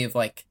reminds me of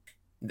like,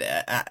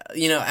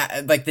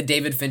 like the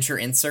David Fincher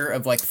insert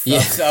of like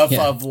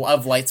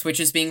of light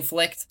switches being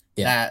flicked.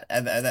 Yeah.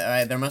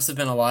 There must have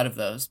been a lot of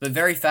those, but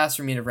very fast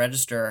for me to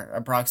register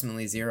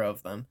approximately 0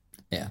 of them.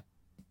 Yeah.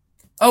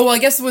 Oh, well, I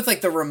guess with like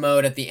the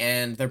remote at the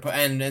end,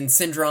 and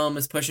Syndrome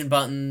is pushing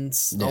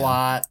buttons a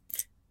lot.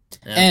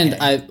 Okay. And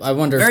I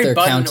wonder if they're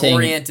counting. Very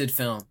button-oriented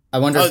film. I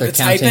wonder if they're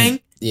counting. Typing?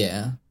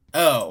 Yeah.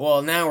 Oh,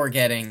 well, now we're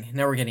getting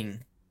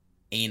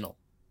anal.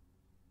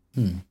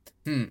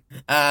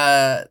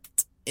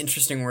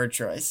 interesting word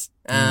choice.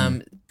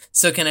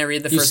 So can I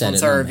read the You first said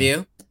one-star it, not me.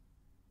 review?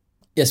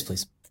 Yes,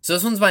 please. So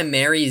this one's by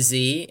Mary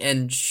Z,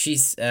 and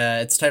she's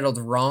it's titled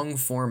Wrong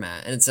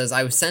Format, and it says,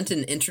 I was sent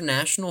an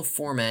international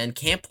format and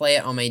can't play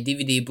it on my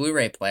DVD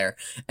Blu-ray player.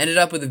 Ended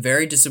up with a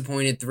very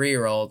disappointed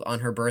 3-year-old on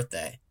her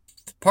birthday.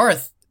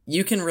 Parth,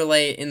 you can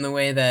relate in the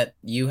way that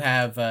you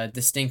have a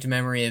distinct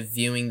memory of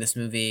viewing this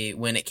movie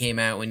when it came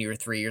out when you were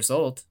 3 years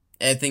old.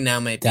 I think now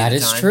might be That the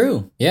is time.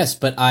 true. Yes,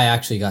 but I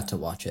actually got to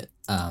watch it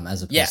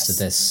as opposed Yes. to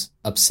this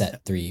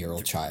upset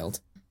 3-year-old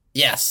child.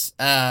 Yes.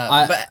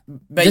 I-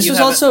 but This you was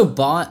haven't- also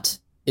bought.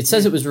 It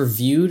says it was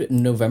reviewed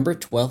November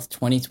 12th,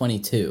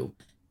 2022,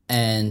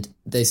 and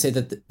they say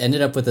that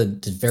ended up with a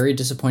very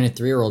disappointed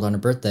 3-year-old on her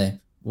birthday.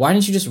 Why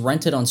didn't you just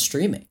rent it on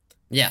streaming?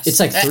 Yes. It's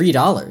like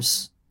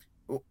 $3.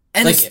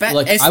 And I would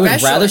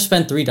especially- rather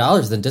spend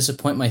 $3 than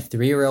disappoint my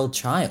 3-year-old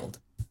child.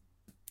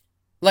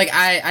 Like,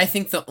 I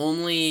think the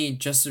only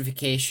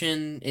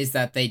justification is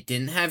that they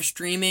didn't have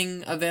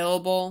streaming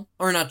available.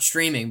 Or not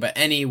streaming, but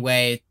any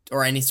way,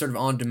 or any sort of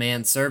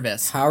on-demand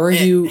service. How are And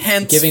you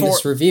hence giving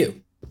this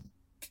review?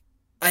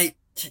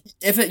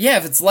 If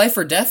it's life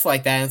or death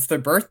like that, and it's their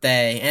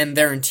birthday, and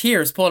they're in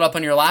tears, pull it up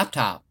on your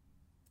laptop.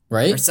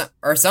 Right?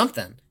 Or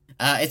something.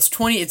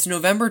 It's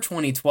November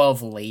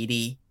 2012,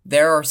 lady.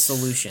 There are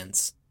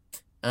solutions.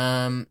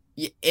 If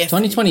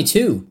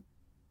 2022.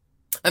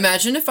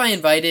 Imagine if I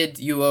invited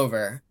you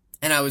over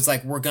and I was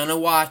like, we're gonna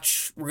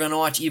watch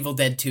Evil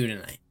Dead 2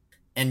 tonight.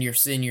 And you're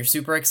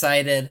super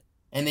excited,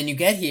 and then you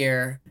get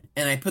here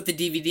and I put the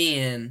DVD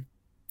in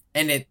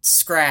and it's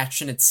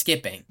scratched and it's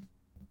skipping.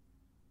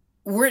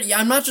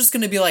 I'm not just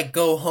gonna be like,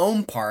 go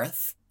home,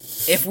 Parth.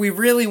 If we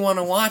really want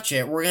to watch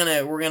it, we're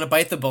gonna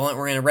bite the bullet,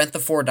 we're gonna rent the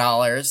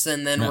 $4,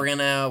 and then we're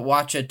gonna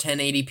watch a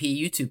 1080p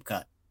YouTube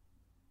cut.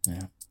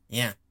 Yeah.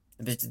 Yeah.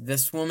 But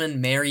this woman,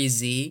 Mary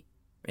Z,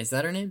 is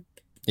that her name?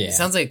 Yeah. It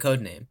sounds like a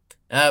code name.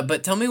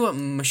 But tell me what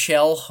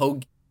Michelle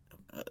Hogue...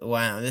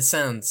 Wow, this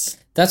sounds...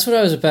 That's what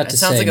I was about That to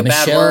sounds say. like a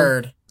bad Michelle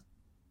word.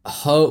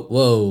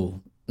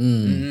 Whoa.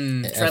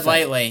 Tread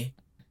lightly.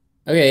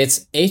 Okay,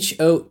 it's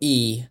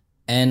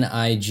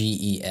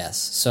Hoeniges.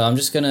 So I'm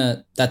just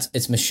gonna.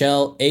 It's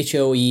Michelle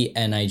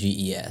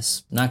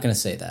Hoeniges. I'm not gonna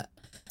say that.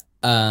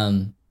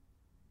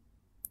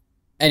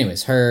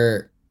 Anyways,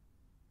 her.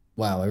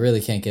 Wow, I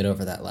really can't get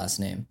over that last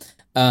name.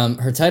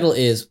 Her title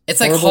is. It's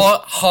like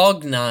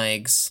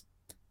Hognigs.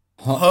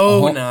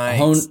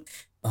 Hognigs.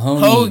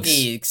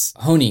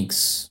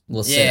 Hoenigs.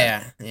 We'll say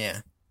that.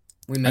 Yeah.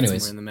 We met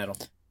Anyways. somewhere in the middle.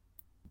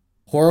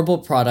 Horrible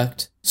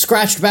product.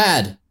 Scratched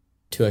bad!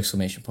 2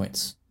 exclamation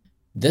points.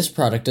 This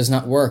product does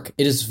not work.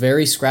 It is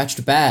very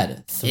scratched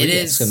bad. 3 It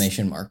is.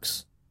 exclamation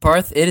marks.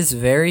 Parth, it is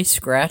very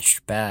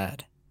scratched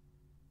bad.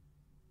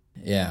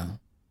 Yeah.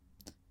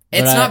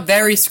 It's But not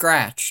very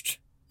scratched.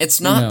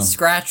 It's not No.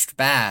 scratched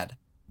bad.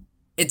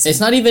 It's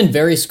not even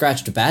very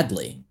scratched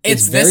badly.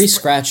 It's It's this very pr-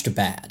 scratched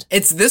bad.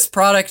 It's this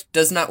product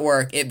does not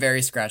work. It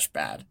very scratched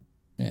bad.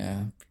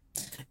 Yeah.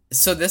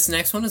 So this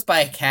next one is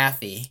by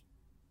Kathy.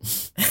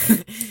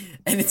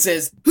 And it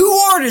says, who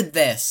ordered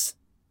this?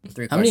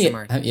 3 How many? question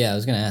mark. Yeah, I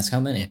was gonna ask how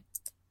many.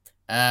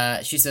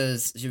 She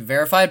says,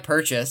 verified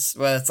purchase.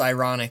 Well, that's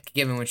ironic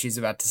given what she's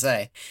about to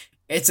say.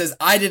 It says,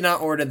 I did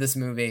not order this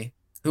movie.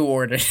 Who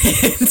ordered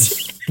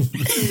it?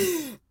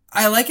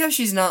 I like how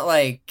she's not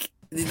like,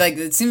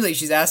 it seems like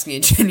she's asking a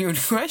genuine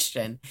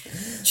question.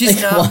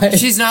 She's Like, not, what?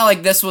 she's not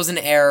like, this was an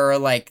error,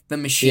 like, the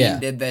machine Yeah.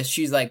 did this.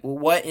 She's like,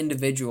 what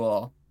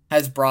individual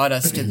has brought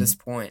us to this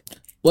point?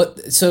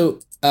 What? So,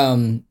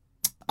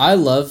 I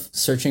love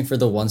searching for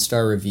the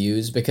 1-star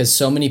reviews because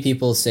so many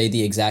people say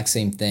the exact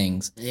same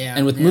things. Yeah.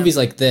 And with movies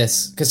like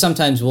this, because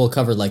sometimes we'll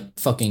cover like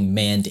fucking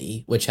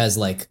Mandy, which has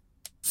like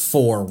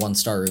 4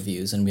 1-star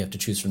reviews, and we have to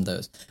choose from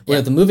those. Where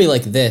with a movie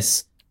like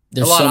this,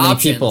 there's A lot so of many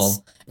options.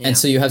 people, Yeah. and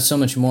so you have so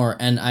much more.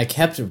 And I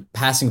kept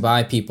passing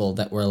by people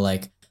that were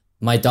like,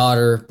 "My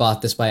daughter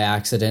bought this by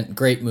accident.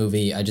 Great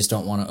movie. I just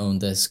don't want to own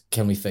this.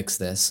 Can we fix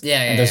this?"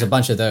 Yeah, And there's yeah. a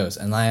bunch of those,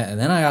 and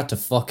then I got to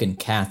fucking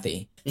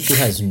Kathy, who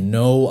has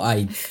no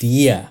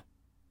idea.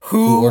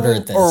 Who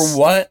ordered this.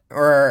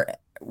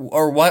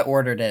 or what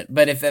ordered it.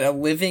 But if a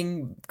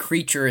living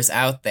creature is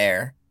out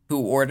there who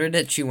ordered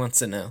it, she wants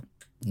to know.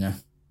 Yeah.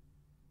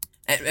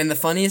 And the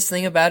funniest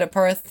thing about it,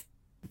 Parth,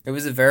 it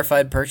was a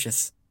verified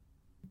purchase.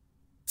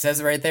 It says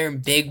it right there in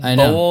big, I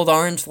know. bold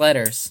orange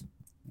letters.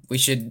 We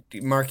should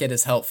mark it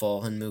as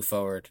helpful and move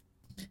forward.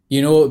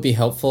 You know what would be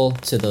helpful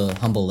to the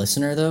humble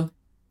listener, though?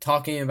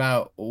 Talking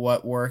about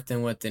what worked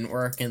and what didn't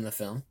work in the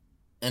film.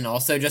 And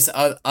also just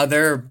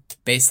other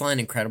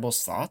baseline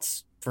Incredibles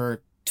thoughts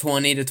for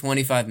 20 to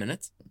 25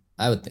 minutes.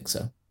 I would think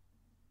so.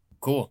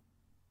 Cool.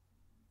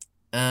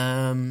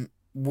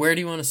 Where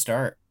do you want to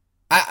start?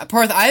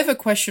 Parth, I have a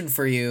question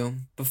for you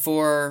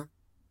before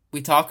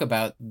we talk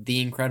about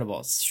The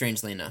Incredibles,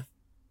 strangely enough.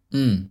 What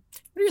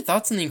are your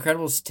thoughts on The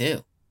Incredibles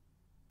 2?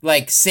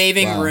 Like,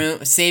 saving Wow.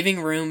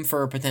 room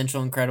for a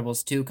potential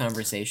Incredibles 2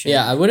 conversation.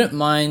 Yeah, I wouldn't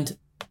mind.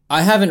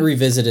 I haven't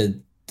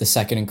revisited the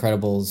second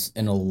Incredibles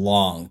in a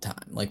long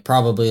time, like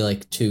probably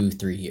like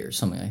 2-3 years,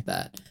 something like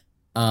that.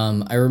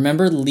 I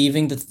remember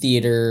leaving the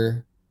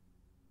theater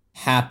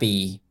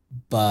happy,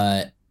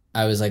 but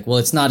I was like, well,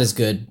 it's not as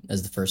good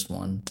as the first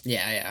one.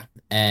 Yeah.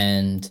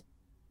 And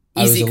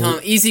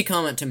Easy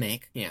comment to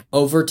make. Yeah.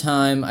 over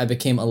time, I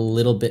became a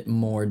little bit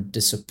more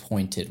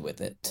disappointed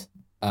with it.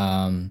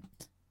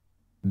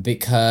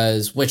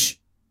 Which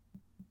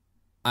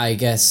I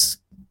guess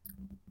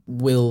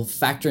will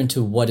factor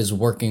into what is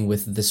working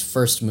with this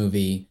first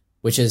movie,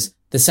 which is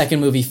the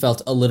second movie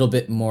felt a little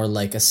bit more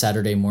like a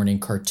Saturday morning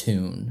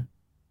cartoon.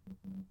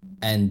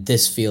 And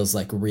this feels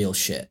like real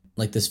shit.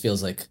 Like, this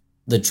feels like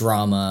the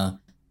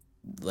drama,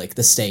 like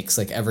the stakes,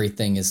 like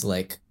everything is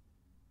like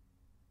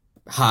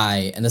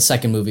high, and the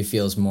second movie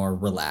feels more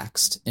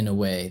relaxed in a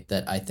way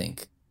that I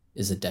think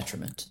is a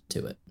detriment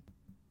to it.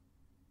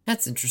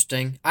 That's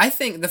interesting. I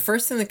think the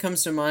first thing that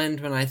comes to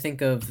mind when I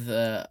think of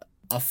a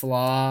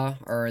flaw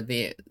or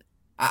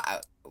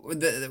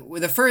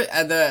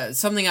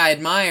something I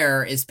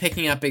admire is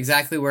picking up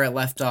exactly where it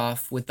left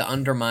off with the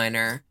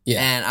Underminer.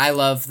 Yeah. And I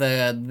love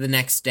the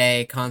next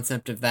day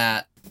concept of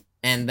that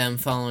and them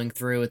following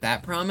through with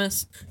that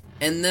promise.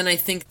 And then I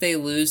think they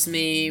lose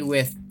me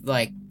with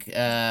like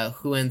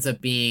who ends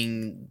up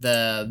being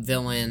the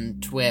villain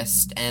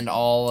twist and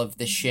all of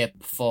the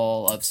ship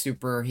full of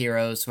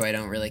superheroes who I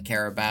don't really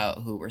care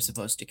about, who we're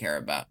supposed to care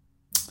about.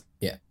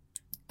 Yeah.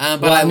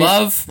 But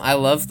Well, I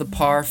love the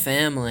Parr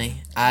family.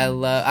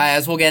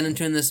 As we'll get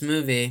into in this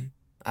movie,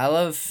 I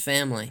love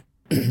family.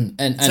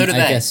 And So do I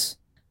they. guess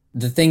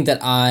the thing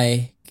that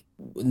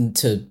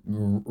to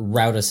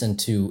route us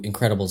into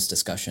Incredibles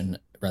discussion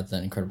rather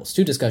than Incredibles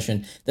 2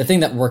 discussion, the thing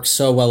that works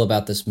so well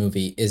about this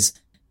movie is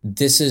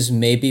this is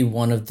maybe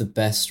one of the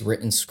best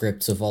written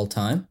scripts of all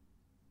time.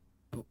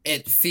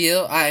 I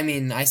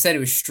said it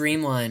was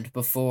streamlined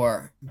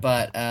before,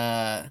 but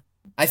I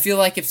feel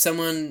like if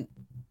someone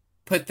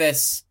put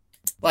this,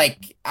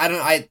 like,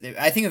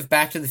 I think of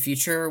Back to the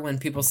Future when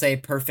people say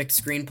perfect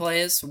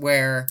screenplays,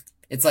 where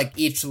it's like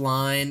each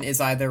line is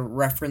either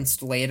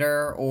referenced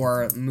later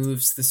or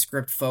moves the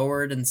script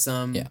forward in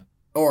some,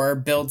 or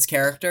builds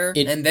character,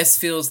 and this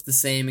feels the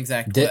same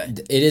exact way.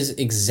 It is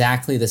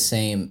exactly the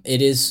same.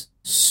 It is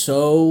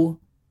so,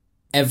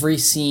 every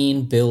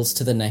scene builds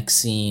to the next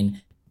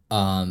scene.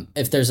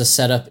 If there's a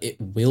setup, it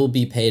will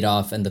be paid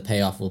off, and the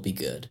payoff will be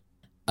good.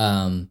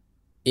 I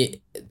guess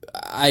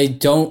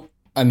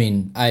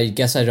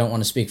I don't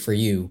want to speak for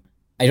you.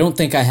 I don't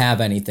think I have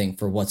anything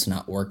for what's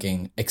not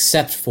working,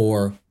 except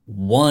for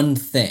one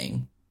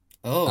thing.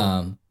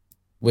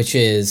 Which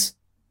is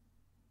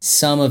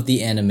some of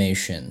the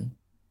animation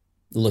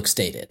looks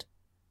dated.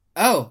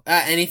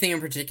 Anything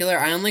in particular?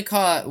 I only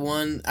caught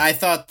one. I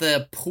thought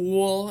the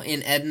pool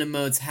in Edna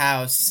Mode's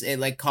house, it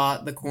like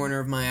caught the corner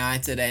of my eye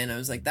today, and I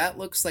was like, that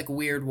looks like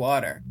weird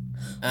water.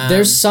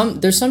 There's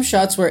some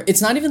shots where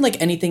it's not even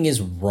like anything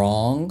is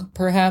wrong,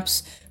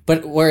 perhaps,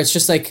 but where it's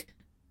just like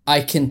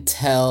I can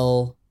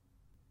tell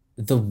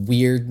the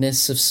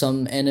weirdness of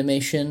some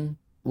animation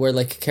where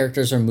like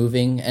characters are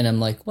moving, and I'm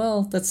like,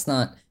 well, that's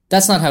not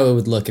how it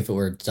would look if it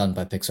were done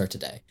by Pixar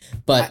today.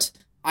 But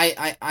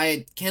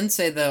I can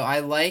say though,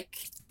 I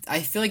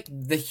feel like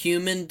the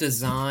human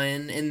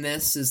design in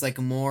this is like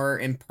more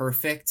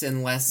imperfect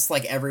and less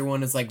like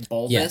everyone is like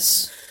bulbous.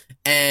 yes,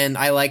 And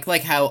I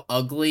like how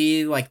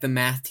ugly like the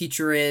math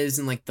teacher is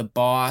and like the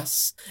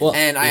boss. Well,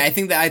 and I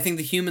think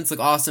the humans look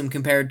awesome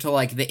compared to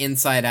like the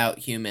Inside Out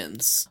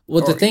humans.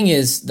 Well, the thing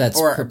is that's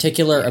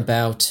particular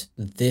about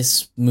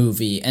this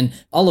movie and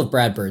all of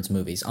Brad Bird's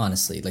movies,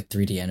 honestly, like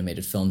 3D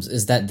animated films,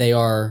 is that they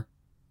are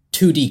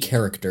 2D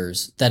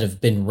characters that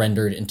have been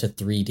rendered into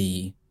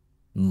 3D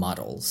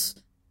models.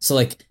 So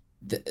like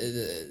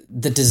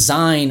the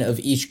design of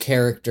each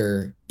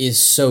character is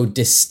so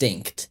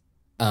distinct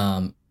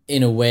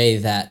in a way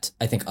that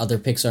I think other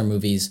Pixar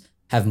movies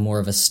have more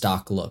of a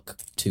stock look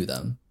to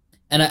them.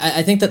 And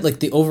I think that like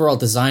the overall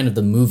design of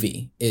the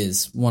movie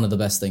is one of the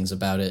best things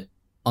about it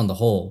on the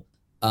whole.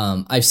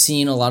 I've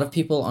seen a lot of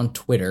people on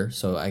Twitter,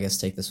 so I guess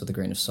take this with a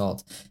grain of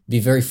salt, be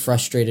very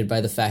frustrated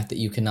by the fact that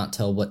you cannot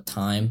tell what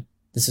time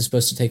this is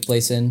supposed to take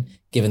place in,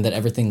 given that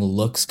everything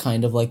looks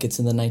kind of like it's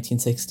in the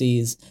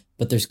 1960s,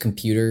 but there's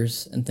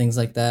computers and things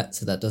like that,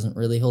 so that doesn't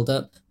really hold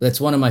up. But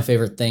that's one of my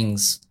favorite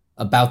things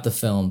about the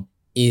film,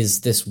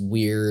 is this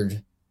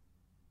weird,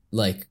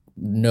 like,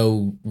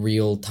 no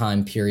real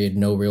time period,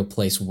 no real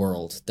place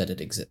world that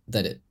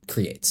it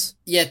creates.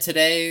 Yeah,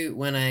 today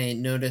when I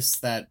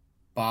noticed that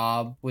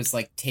Bob was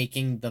like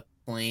taking the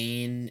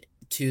plane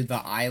to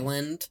the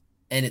island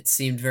and it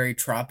seemed very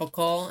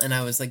tropical, and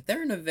I was like,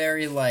 they're in a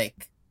very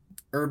like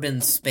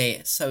urban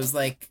space. I was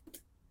like,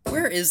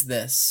 where is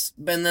this?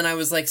 And then I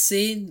was like,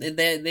 see,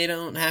 they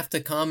don't have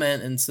to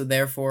comment, and so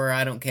therefore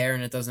I don't care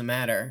and it doesn't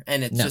matter.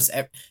 And it's just,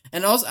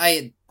 and also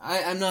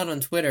I'm not on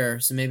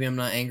Twitter, so maybe I'm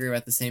not angry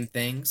about the same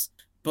things,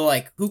 but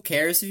like, who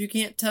cares if you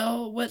can't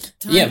tell what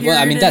time period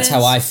well, I mean, that's it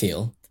how is? I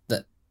feel.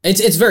 That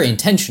it's very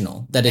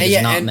intentional that it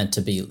is not meant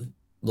to be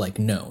like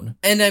known.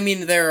 And I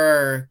mean, there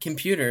are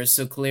computers,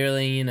 so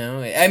clearly, you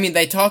know, I mean,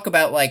 they talk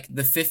about like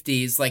the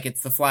 50s, like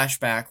it's the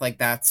flashback, like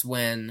that's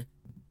when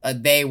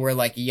they were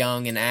like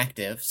young and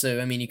active. So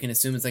I mean, you can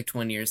assume it's like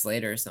 20 years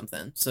later or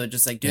something. So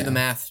just like do the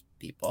math,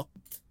 people.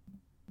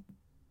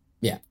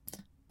 Yeah,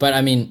 but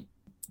I mean,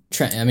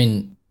 Trent, I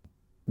mean,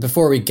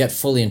 before we get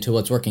fully into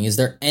what's working, is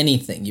there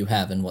anything you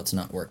have in what's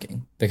not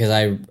working?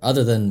 Because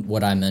other than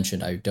what I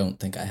mentioned, I don't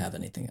think I have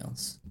anything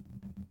else.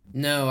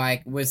 No,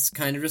 I was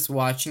kind of just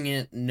watching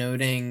it,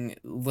 noting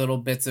little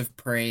bits of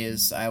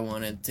praise I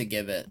wanted to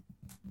give it.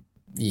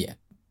 Yeah.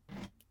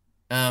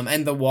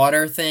 And the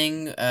water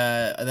thing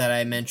that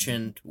I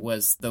mentioned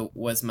was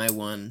my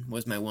one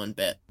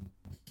bit,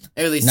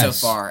 or at least so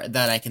far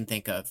that I can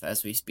think of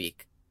as we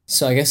speak.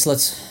 So I guess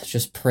let's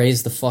just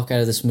praise the fuck out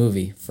of this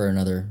movie for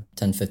another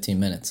 10-15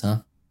 minutes,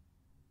 huh?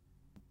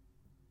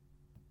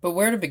 But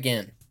where to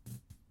begin?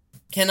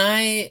 Can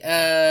I?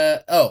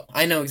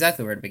 I know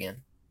exactly where to begin.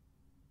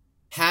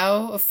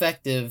 How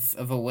effective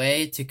of a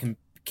way to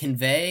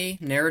convey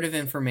narrative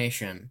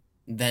information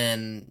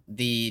than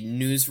the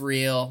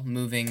newsreel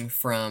moving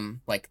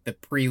from, like, the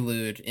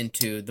prelude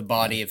into the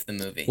body of the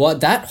movie. Well,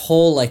 that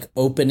whole, like,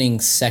 opening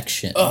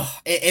section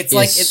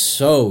it's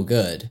so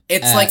good.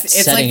 It's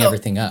setting like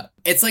everything up.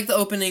 It's like the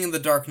opening of The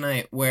Dark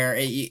Knight, where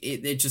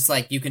it just,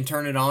 like, you can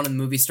turn it on and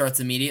the movie starts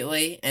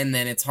immediately, and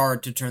then it's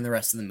hard to turn the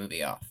rest of the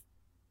movie off.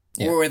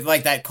 Yeah. Or with,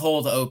 like, that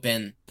cold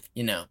open,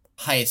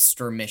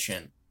 heist or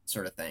mission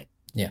sort of thing.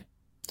 Yeah.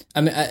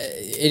 I mean,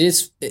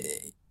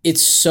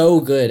 it's so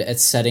good at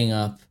setting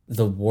up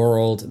the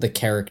world, the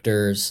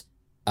characters,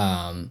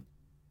 and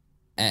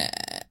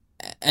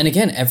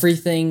again,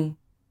 everything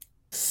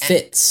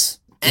fits.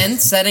 And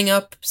setting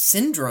up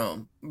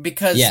Syndrome,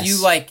 because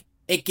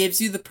it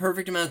gives you the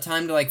perfect amount of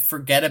time to, like,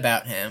 forget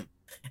about him.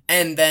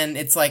 And then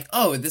it's like,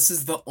 oh, this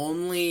is the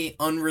only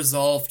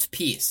unresolved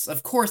piece.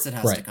 Of course it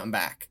has to come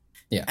back.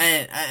 Yeah.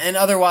 And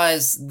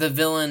otherwise, the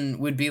villain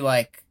would be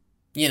like,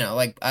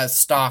 like a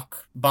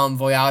stock Bon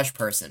Voyage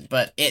person.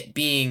 But it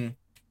being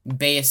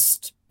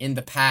based in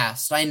the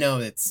past, I know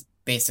it's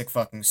basic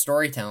fucking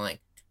storytelling,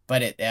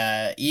 but it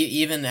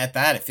even at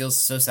that, it feels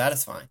so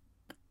satisfying.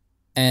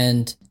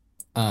 And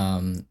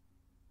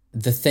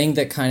the thing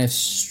that kind of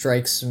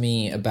strikes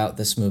me about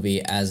this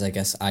movie as I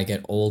guess I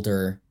get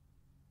older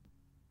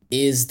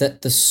is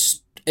that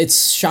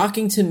it's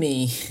shocking to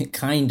me,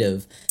 kind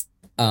of,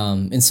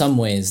 in some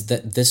ways,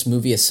 that this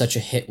movie is such a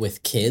hit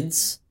with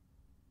kids,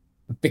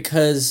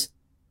 because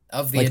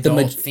of the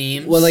adult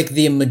themes. Well, like,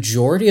 the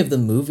majority of the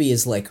movie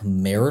is, like,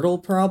 marital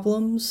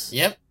problems.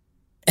 Yep.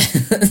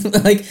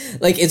 like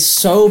it's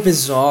so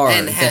bizarre.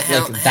 And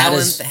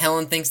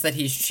Helen thinks that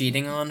he's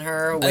cheating on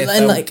her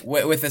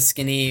with a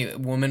skinny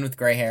woman with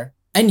gray hair.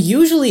 And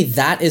usually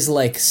that is,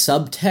 like,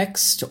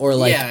 subtext or,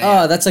 like,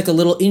 that's like a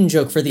little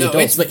in-joke for the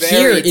adults. But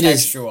here it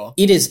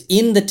is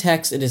in the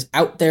text. It is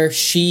out there.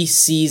 She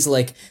sees,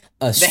 like,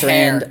 a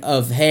strand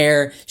of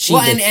hair.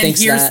 And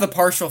here's the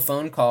partial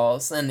phone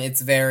calls, and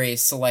it's very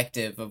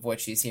selective of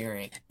what she's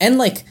hearing. And,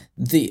 like,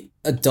 the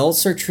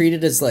adults are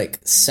treated as, like,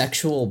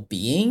 sexual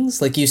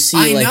beings. Like, you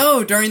see, I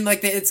know, during,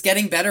 like, It's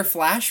Getting Better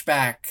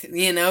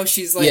flashback,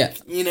 she's, like,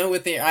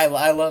 with the... I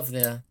love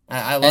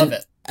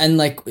it. And,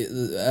 like,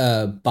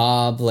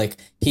 Bob, like,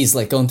 he's,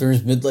 like, going through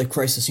his midlife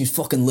crisis. He's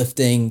fucking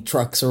lifting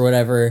trucks or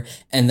whatever.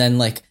 And then,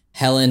 like,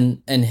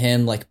 Helen and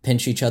him, like,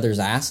 pinch each other's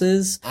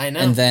asses. I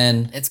know. And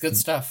then... It's good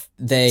stuff.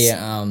 They,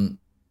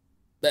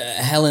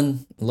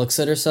 Helen looks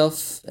at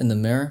herself in the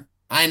mirror.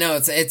 I know,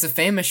 it's a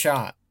famous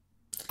shot.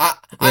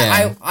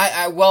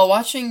 I while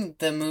watching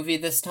the movie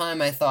this time,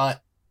 I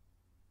thought,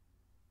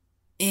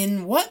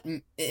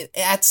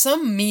 at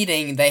some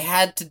meeting, they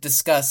had to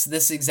discuss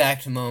this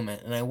exact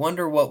moment, and I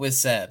wonder what was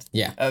said.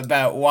 Yeah.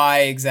 About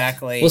why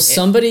exactly... Well,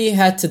 somebody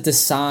had to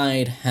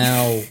decide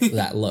how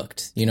that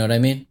looked. You know what I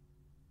mean?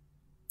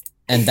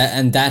 And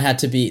that had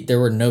to be... There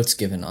were notes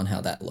given on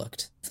how that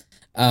looked.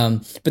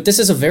 But this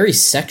is a very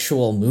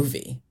sexual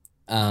movie.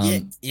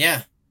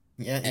 Yes,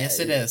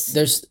 it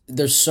is.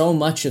 There's so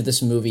much of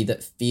this movie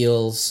that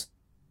feels...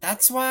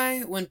 That's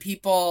why when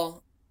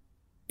people...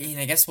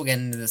 I guess we'll get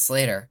into this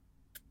later.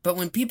 But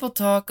when people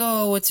talk,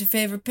 oh, what's your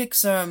favorite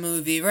Pixar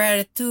movie?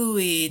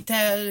 Ratatouille,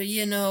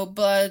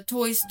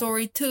 Toy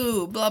Story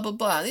 2, blah, blah,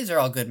 blah. These are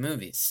all good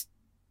movies.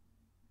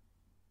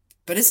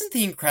 But isn't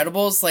The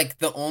Incredibles, like,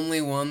 the only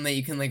one that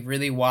you can, like,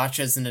 really watch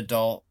as an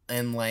adult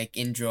and, like,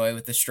 enjoy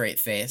with a straight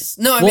face?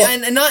 No, I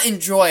mean, and not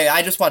enjoy.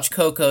 I just watched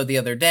Coco the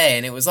other day,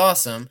 and it was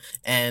awesome,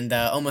 and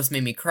almost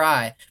made me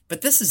cry.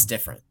 But this is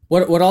different.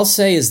 What I'll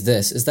say is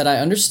this, is that I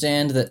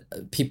understand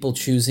that people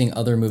choosing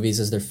other movies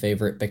as their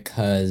favorite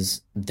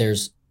because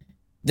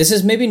this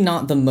is maybe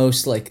not the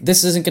most, like,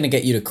 this isn't going to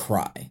get you to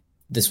cry,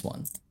 this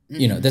one.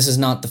 Mm-hmm. This is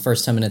not the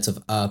first 10 minutes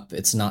of Up.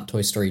 It's not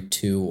Toy Story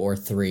 2 or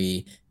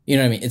 3. You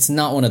know what I mean? It's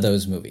not one of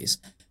those movies.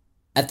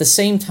 At the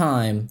same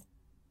time,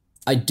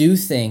 I do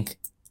think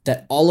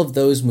that all of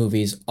those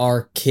movies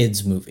are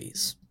kids'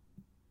 movies.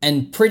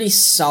 And pretty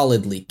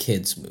solidly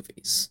kids'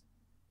 movies.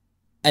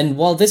 And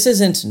while this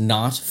isn't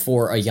not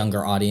for a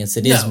younger audience,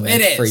 it is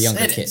meant for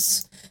younger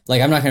kids.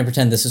 Like, I'm not going to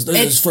pretend this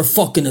is for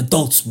fucking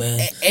adults, man.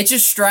 It's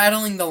just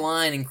straddling the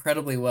line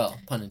incredibly well.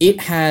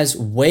 It has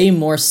way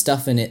more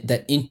stuff in it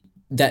that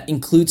that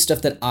includes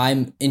stuff that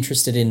I'm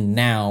interested in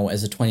now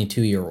as a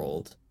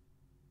 22-year-old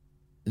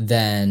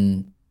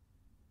than,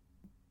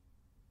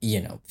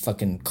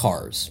 fucking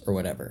Cars or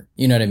whatever.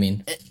 You know what I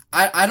mean?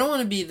 I don't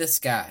want to be this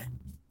guy.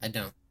 I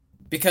don't.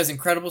 Because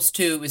Incredibles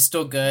 2 is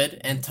still good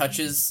and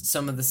touches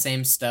some of the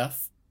same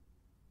stuff.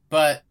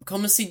 But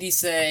Como se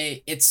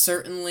dice, it's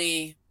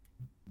certainly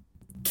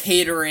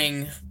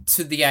catering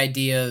to the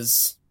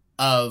ideas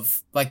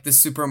of, like, the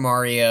Super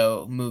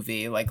Mario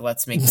movie. Like,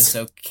 let's make this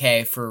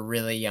okay for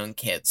really young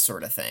kids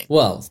sort of thing.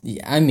 Well,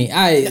 yeah, I mean,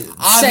 saying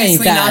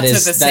Obviously that not to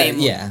is the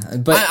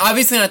same but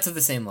obviously not to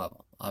the same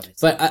level.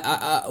 Obviously.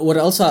 But what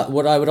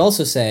I would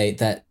also say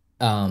that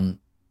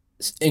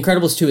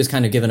Incredibles 2 is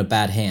kind of given a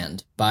bad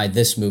hand by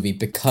this movie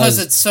because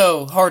it's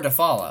so hard to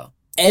follow.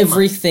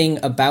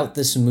 Everything about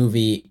this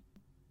movie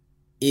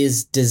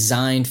is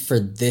designed for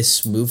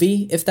this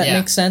movie, if that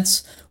makes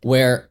sense,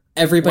 where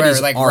everybody's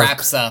like arc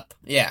wraps up.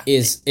 Yeah.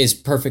 is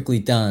perfectly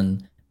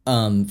done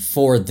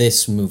for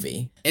this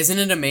movie. Isn't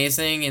it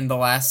amazing in the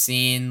last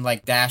scene,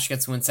 like, Dash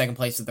gets to win second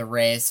place of the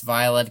race,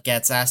 Violet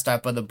gets asked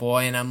out by the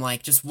boy, and I'm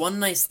like, just one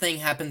nice thing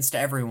happens to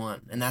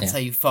everyone, and that's how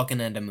you fucking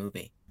end a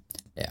movie.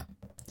 Yeah.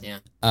 Yeah.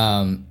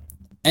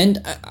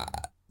 And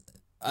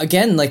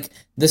again, like,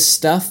 the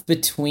stuff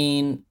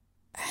between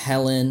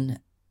Helen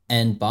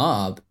and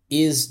Bob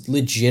is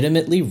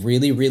legitimately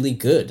really, really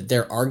good.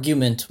 Their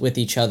argument with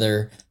each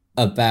other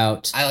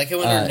about... I like it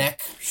when her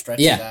neck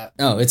stretches out.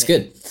 Oh, it's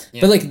good.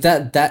 Yeah. But, like,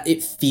 that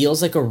it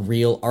feels like a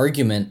real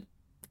argument.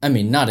 I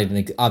mean, not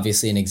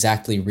obviously an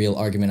exactly real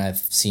argument I've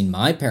seen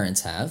my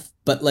parents have,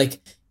 but, the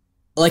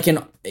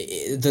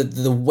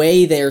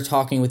way they're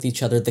talking with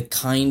each other, the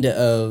kind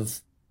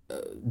of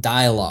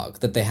dialogue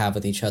that they have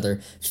with each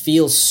other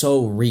feels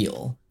so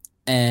real.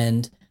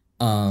 And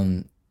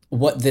to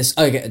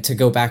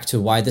go back to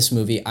why this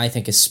movie I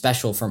think is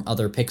special from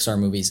other Pixar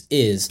movies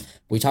is,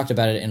 we talked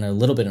about it in a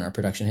little bit in our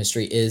production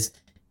history, is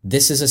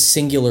this is a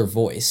singular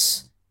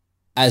voice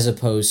as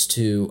opposed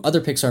to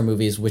other Pixar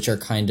movies which are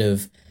kind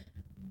of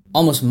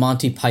almost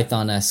Monty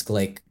Python-esque,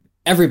 like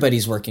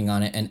everybody's working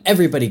on it and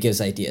everybody gives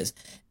ideas.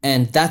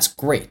 And that's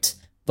great.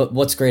 But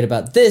what's great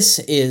about this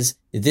is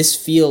this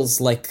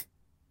feels like,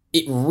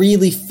 it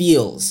really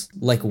feels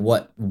like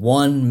what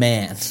one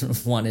man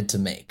wanted to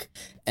make.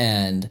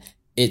 And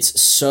it's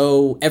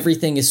so,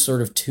 everything is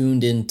sort of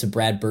tuned into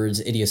Brad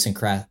Bird's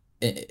idiosyncrasies?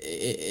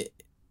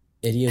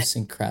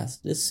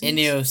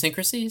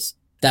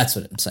 That's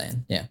what I'm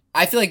saying, yeah.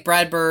 I feel like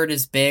Brad Bird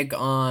is big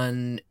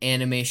on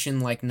animation,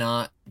 like,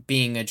 not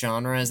being a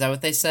genre, is that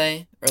what they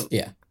say?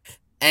 Yeah.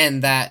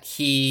 And that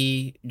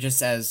he,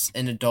 just as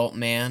an adult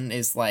man,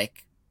 is,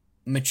 like,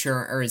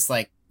 mature, or is,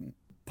 like,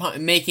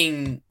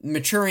 maturing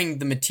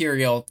the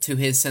material to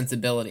his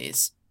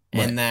sensibilities.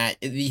 Right. And that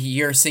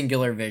your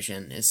singular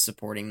vision is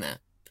supporting that.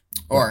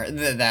 Or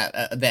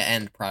the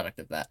end product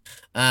of that.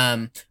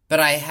 But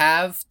I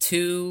have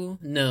 2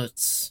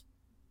 notes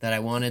that I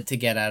wanted to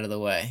get out of the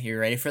way. You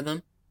ready for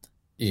them?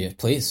 Yeah,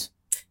 please.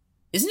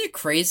 Isn't it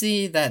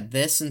crazy that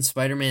this and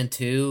Spider-Man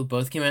 2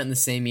 both came out in the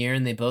same year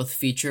and they both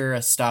feature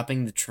a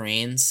stopping the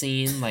train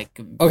scene? Like,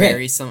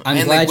 okay,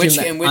 I'm glad which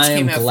came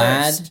out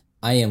first?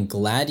 I am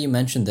glad you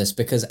mentioned this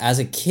because as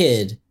a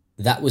kid,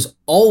 that was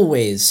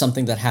always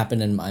something that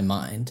happened in my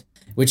mind,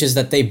 which is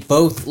that they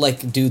both,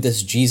 like, do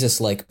this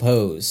Jesus-like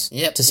pose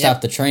to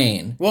stop the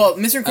train. Well,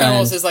 Mr.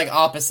 Incredibles is, like,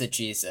 opposite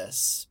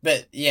Jesus,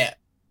 but yeah.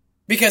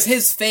 Because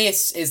his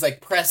face is,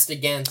 like, pressed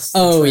against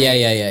the train,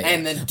 yeah.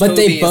 And then but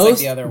Toby is, like,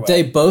 the other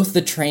way.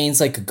 The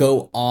trains, like,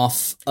 go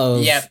off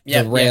of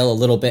the rail a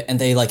little bit, and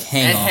they, like,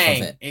 hang off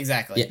of it.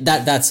 Exactly.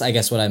 Yeah, that's, I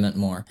guess, what I meant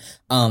more.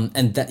 That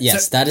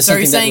is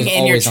something that was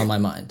always on my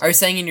mind. Are you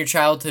saying in your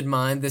childhood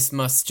mind this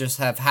must just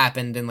have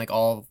happened in, like,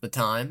 all the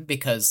time?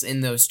 Because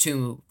in those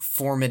 2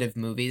 formative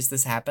movies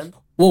this happened?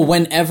 Well,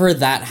 whenever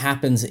that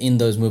happens in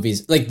those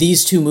movies, like,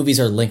 these 2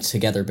 movies are linked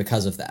together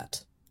because of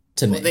that.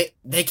 To me.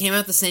 They came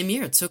out the same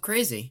year. It's so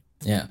crazy.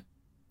 Yeah.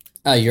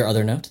 Your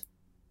other note?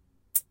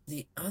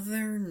 The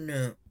other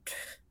note.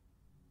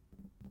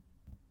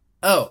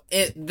 Oh,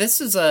 this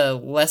is a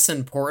less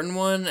important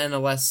one and a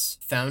less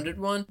founded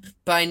one,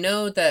 but I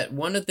know that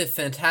one of the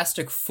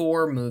Fantastic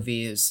Four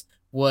movies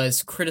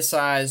was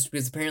criticized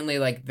because apparently,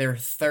 like, their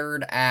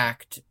third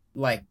act,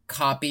 like,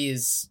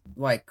 copies,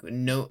 like,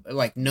 note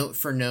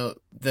for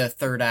note the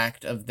third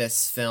act of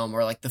this film,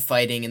 or, like, the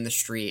fighting in the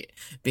street,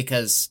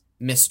 because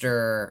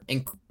Mr.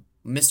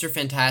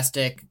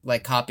 Fantastic,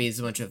 like, copies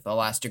a bunch of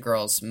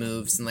Elastigirl's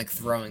moves and, like,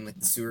 throwing, like,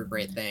 the sewer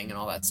grate thing and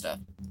all that stuff.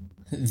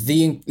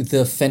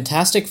 The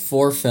Fantastic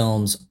Four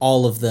films,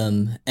 all of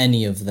them,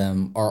 any of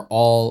them, are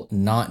all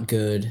not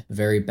good,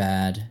 very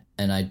bad,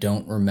 and I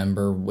don't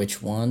remember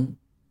which one.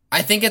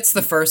 I think it's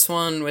the first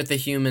one with the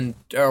Human,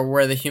 or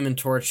where the Human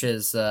Torch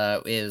is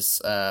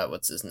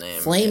what's his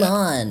name? Flame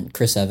on!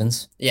 Chris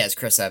Evans. Yeah, it's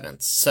Chris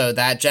Evans. So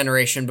that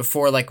generation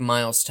before, like,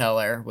 Miles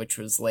Teller, which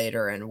was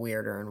later and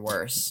weirder and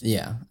worse.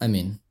 Yeah, I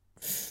mean,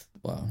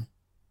 well,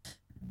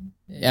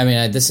 I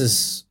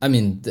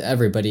mean,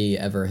 everybody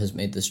ever has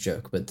made this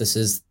joke, but this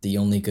is the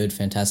only good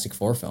Fantastic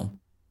Four film.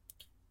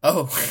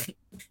 Oh,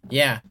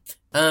 yeah.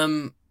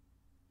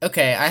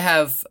 Okay, I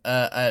have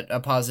a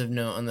positive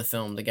note on the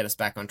film to get us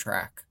back on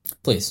track.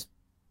 Please.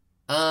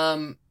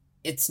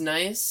 It's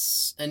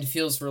nice and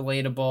feels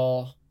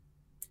relatable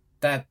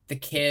that the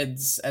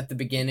kids at the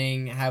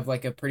beginning have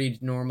like a pretty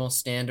normal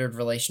standard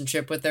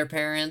relationship with their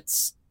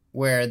parents,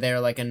 where they're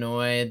like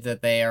annoyed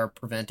that they are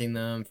preventing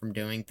them from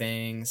doing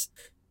things.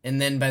 And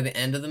then by the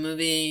end of the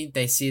movie,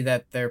 they see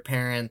that their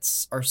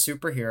parents are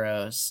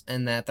superheroes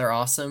and that they're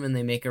awesome and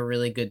they make a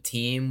really good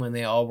team when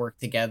they all work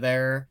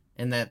together,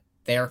 and that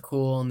they're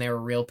cool and they were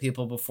real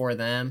people before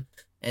them.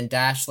 And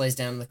Dash lays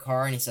down in the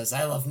car and he says,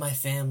 "I love my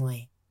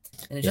family."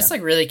 And it's just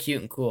like really cute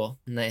and cool.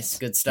 Nice,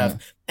 good stuff. Yeah.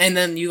 And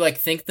then you like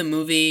think the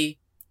movie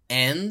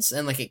ends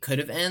and like it could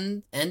have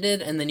ended,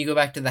 and then you go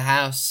back to the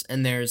house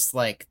and there's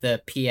like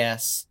the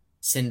PS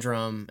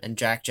Syndrome and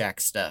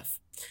Jack stuff,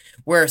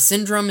 where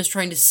Syndrome is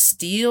trying to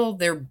steal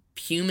their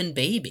human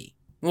baby.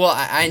 Well,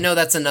 I know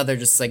that's another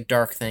just like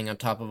dark thing on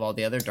top of all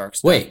the other dark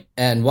stuff. Wait,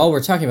 and while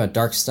we're talking about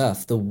dark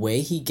stuff, the way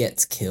he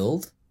gets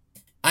killed?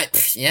 I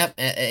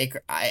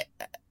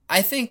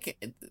think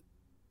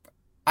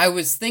I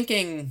was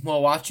thinking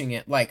while watching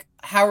it, like,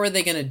 how are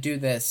they gonna do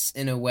this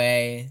in a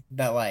way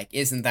that like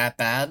isn't that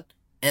bad?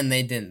 And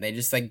they didn't. They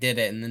just like did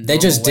it, and then they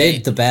just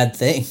did the bad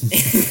thing.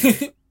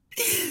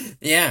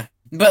 Yeah,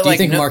 but do you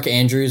think Mark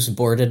Andrews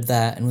boarded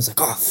that and was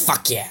like, "Oh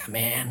fuck yeah,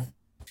 man"?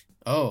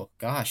 Oh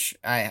gosh,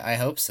 I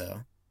hope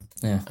so.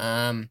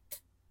 Yeah.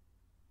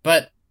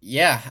 But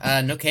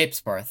yeah, no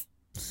capes, Parth.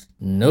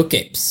 No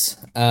capes.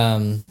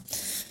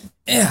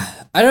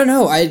 Yeah, I don't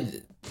know.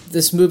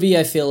 This movie,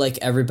 I feel like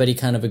everybody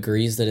kind of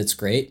agrees that it's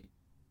great.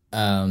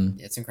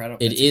 It's incredible.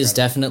 It's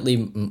definitely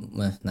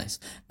nice.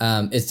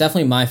 It's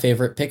definitely my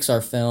favorite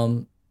Pixar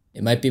film.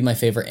 It might be my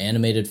favorite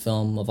animated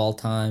film of all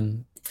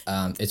time.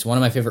 It's one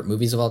of my favorite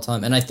movies of all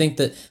time, and I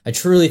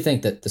truly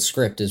think that the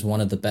script is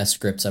one of the best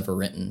scripts ever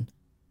written.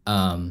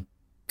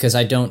 Because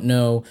I don't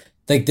know,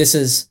 like, this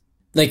is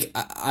like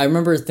I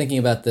remember thinking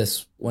about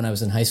this when I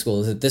was in high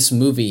school. Is that this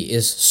movie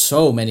is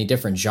so many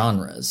different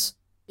genres.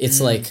 It's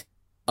like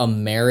a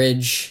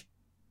marriage,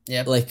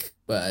 like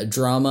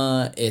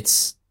drama.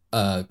 It's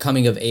a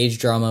coming of age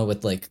drama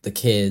with like the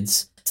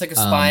kids. It's like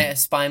a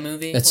spy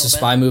movie. It's a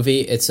spy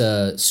movie. It's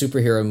a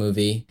superhero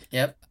movie.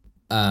 Yep.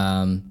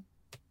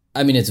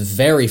 I mean, it's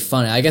very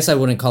funny. I guess I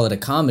wouldn't call it a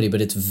comedy,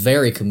 but it's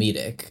very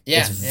comedic.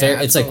 Yeah,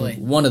 it's like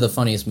one of the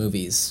funniest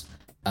movies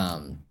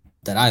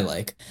that I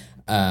like.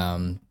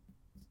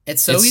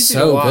 It's easy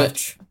to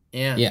watch.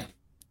 Good. Yeah.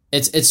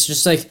 It's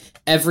just like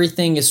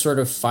everything is sort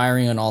of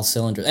firing on all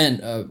cylinders.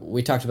 And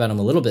we talked about them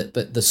a little bit,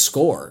 but the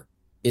score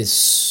is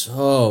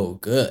so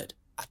good.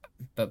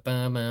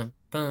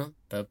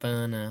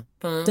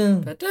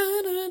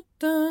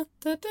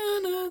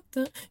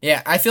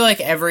 Yeah, I feel like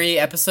every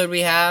episode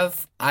we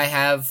have, I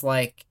have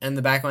like in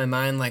the back of my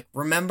mind, like,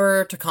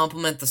 remember to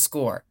compliment the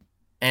score.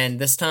 And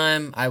this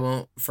time I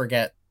won't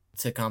forget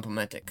to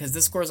compliment it, because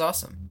this score is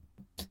awesome.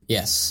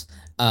 Yes.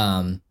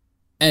 And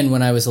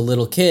when I was a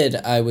little kid,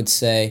 I would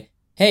say,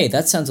 "Hey,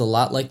 that sounds a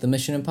lot like the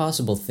Mission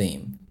Impossible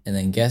theme." And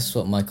then guess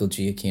what Michael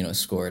Giacchino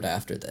scored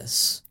after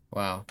this?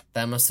 Wow,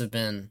 that must have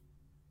been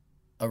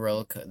a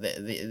roller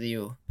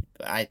coaster.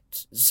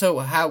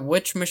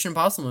 Which Mission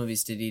Impossible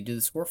movies did he do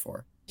the score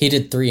for? He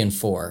did 3 and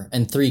 4,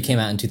 and 3 came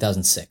out in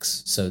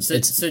 2006. So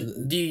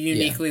do you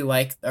uniquely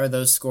like? Are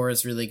those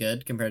scores really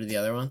good compared to the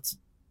other ones?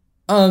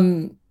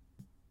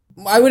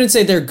 I wouldn't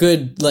say they're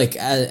good, like,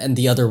 and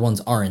the other ones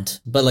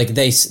aren't, but like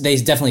they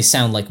definitely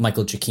sound like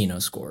Michael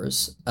Giacchino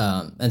scores,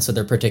 and so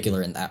they're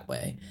particular in that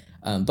way.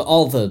 But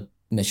all the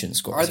mission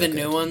scores are the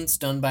new ones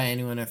done by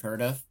anyone I've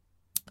heard of?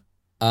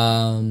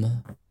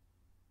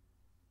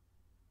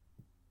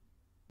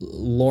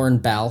 Lorne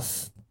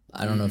Balfe.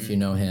 I don't know if you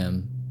know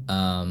him.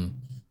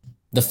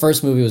 The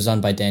first movie was done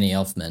by Danny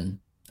Elfman.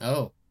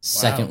 Oh, wow.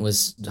 Second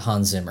was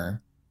Hans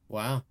Zimmer.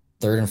 Wow.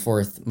 Third and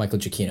fourth, Michael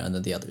Giacchino, and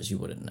then the others you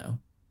wouldn't know.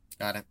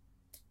 Got it.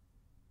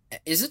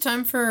 Is it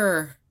time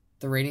for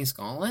the ratings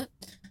gauntlet?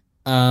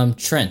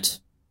 Trent.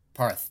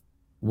 Parth.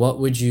 What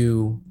would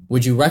you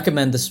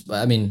recommend this?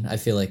 I mean, I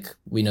feel like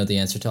we know the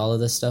answer to all of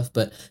this stuff,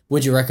 but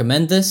would you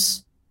recommend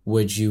this?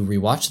 Would you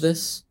rewatch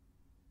this?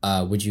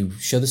 Would you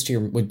show this to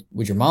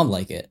would your mom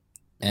like it?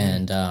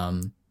 And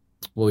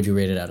what would you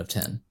rate it out of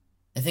 10?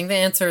 I think the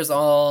answer is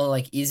all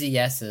like easy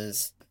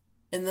yeses.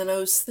 And then I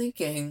was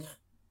thinking,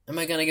 am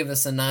I gonna give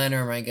this a 9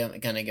 or am I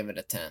gonna give it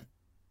a 10?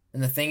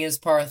 And the thing is,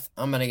 Parth,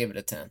 I'm gonna give it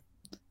a 10.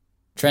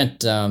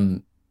 Trent,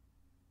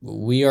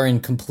 we are in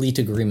complete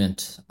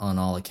agreement on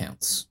all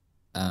accounts.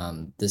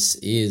 This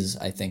is,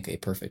 I think, a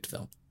perfect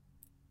film.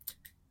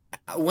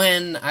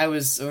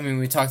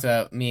 We talked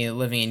about me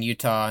living in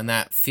Utah, and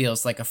that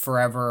feels like a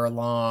forever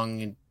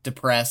long,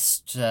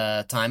 depressed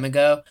time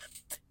ago.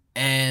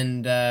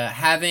 And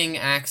having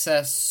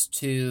access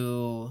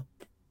to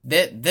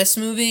this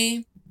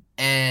movie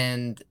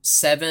and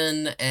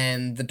Seven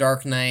and The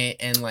Dark Knight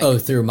and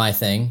like through my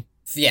thing.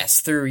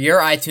 Yes, through your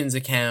iTunes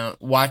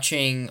account,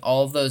 watching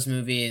all of those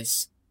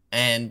movies,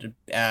 and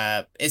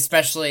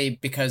especially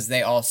because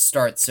they all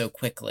start so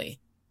quickly.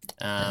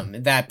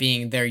 That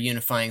being their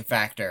unifying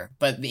factor.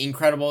 But The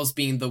Incredibles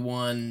being the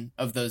one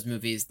of those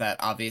movies that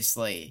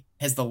obviously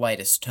has the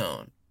lightest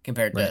tone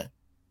compared Right. to...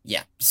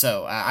 Yeah,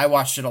 so I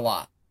watched it a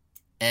lot.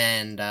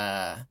 And,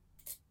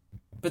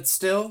 but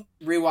still,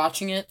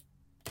 rewatching it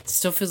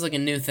still feels like a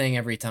new thing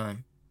every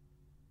time.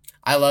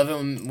 I love it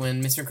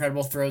when Mr.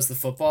 Incredible throws the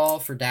football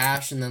for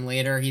Dash, and then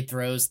later he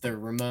throws the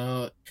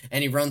remote,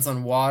 and he runs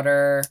on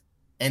water,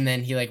 and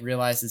then he, like,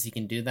 realizes he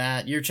can do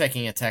that. You're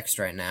checking a text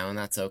right now, and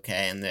that's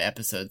okay, and the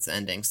episode's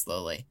ending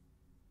slowly.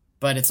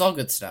 But it's all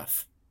good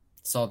stuff.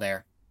 It's all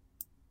there.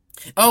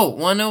 Oh,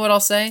 want to know what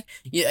I'll say?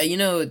 You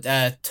know,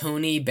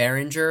 Tony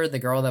Berenger, the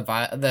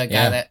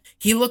guy that...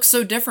 He looks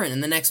so different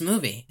in the next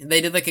movie.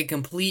 They did, like, a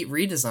complete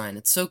redesign.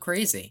 It's so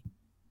crazy.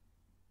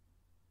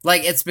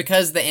 Like, it's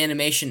because the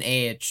animation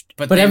aged,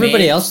 but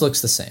everybody else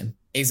looks the same.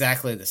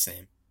 Exactly the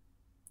same.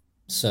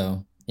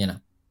 So,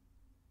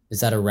 is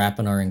that a wrap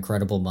on our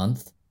incredible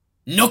month?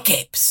 No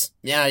capes!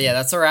 Yeah,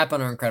 that's a wrap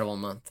on our incredible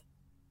month.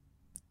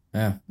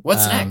 Yeah.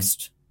 What's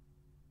next?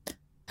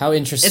 How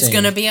interesting. It's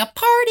gonna be a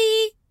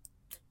party!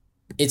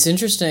 It's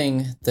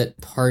interesting that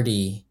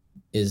party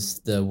is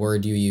the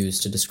word you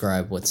use to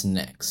describe what's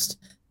next,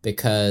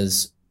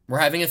 because We're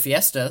having a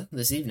fiesta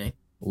this evening.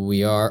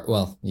 we are,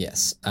 well,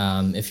 yes.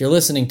 If you're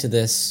listening to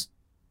this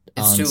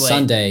It's on too late.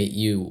 Sunday,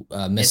 you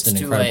missed It's an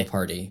too incredible late.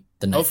 party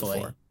the night Hopefully.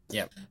 before.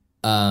 Yep.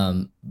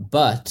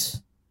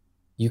 But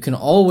you can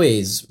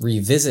always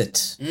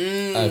revisit a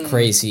Mm,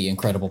 crazy,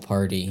 incredible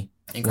party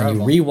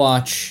incredible. when you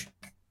rewatch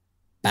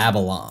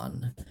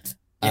Babylon.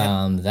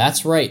 Yeah.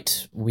 That's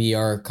right. We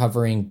are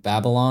covering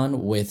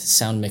Babylon with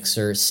sound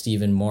mixer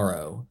Stephen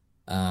Morrow.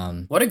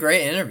 What a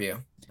great interview.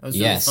 It was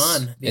Yes,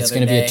 really fun. it's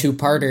going to be a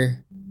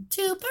two-parter.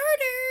 Two-parter!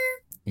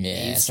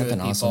 Yeah, Used to it,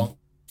 something awesome. people.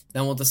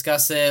 Then we'll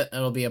discuss it.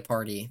 It'll be a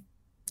party.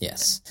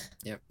 Yes.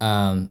 Yep.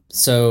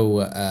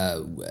 So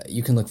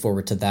you can look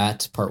forward to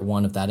that part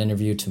 1 of that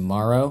interview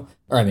tomorrow,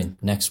 or I mean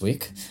next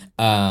week,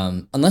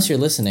 unless you're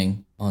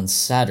listening on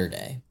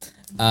Saturday.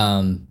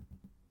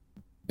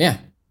 Yeah.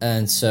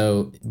 And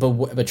so,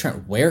 but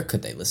Trent, where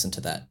could they listen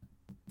to that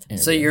interview?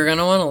 So you're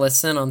gonna want to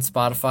listen on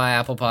Spotify,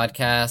 Apple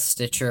Podcasts,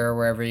 Stitcher,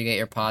 wherever you get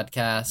your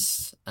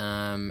podcasts.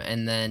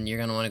 And then you're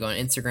gonna want to go on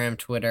Instagram,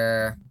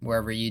 Twitter,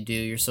 wherever you do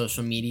your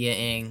social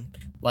media-ing.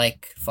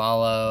 Like,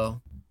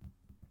 follow,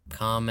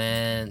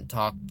 comment,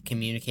 talk,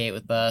 communicate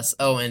with us.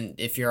 Oh, and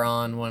if you're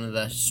on one of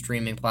the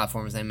streaming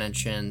platforms I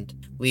mentioned,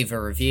 leave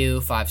a review,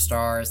 5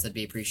 stars. That'd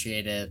be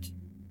appreciated.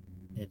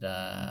 It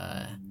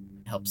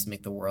helps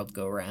make the world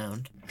go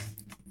round.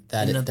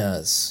 That it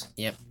does.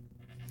 Yep.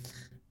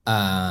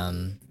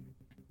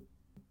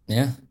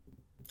 Yeah.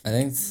 I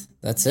think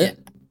that's it.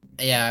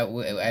 Yeah,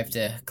 I have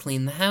to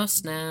clean the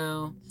house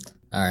now.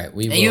 All right,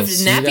 we And will you have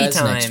see you nappy guys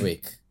next time.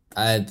 week.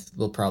 I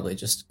will probably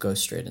just go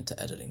straight into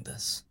editing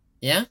this.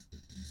 Yeah?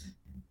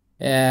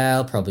 Yeah,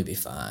 I'll probably be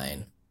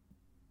fine.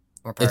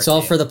 Or part It's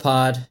all 2. for the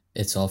pod.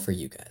 It's all for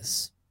you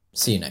guys.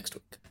 See you next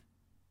week.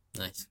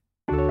 Nice.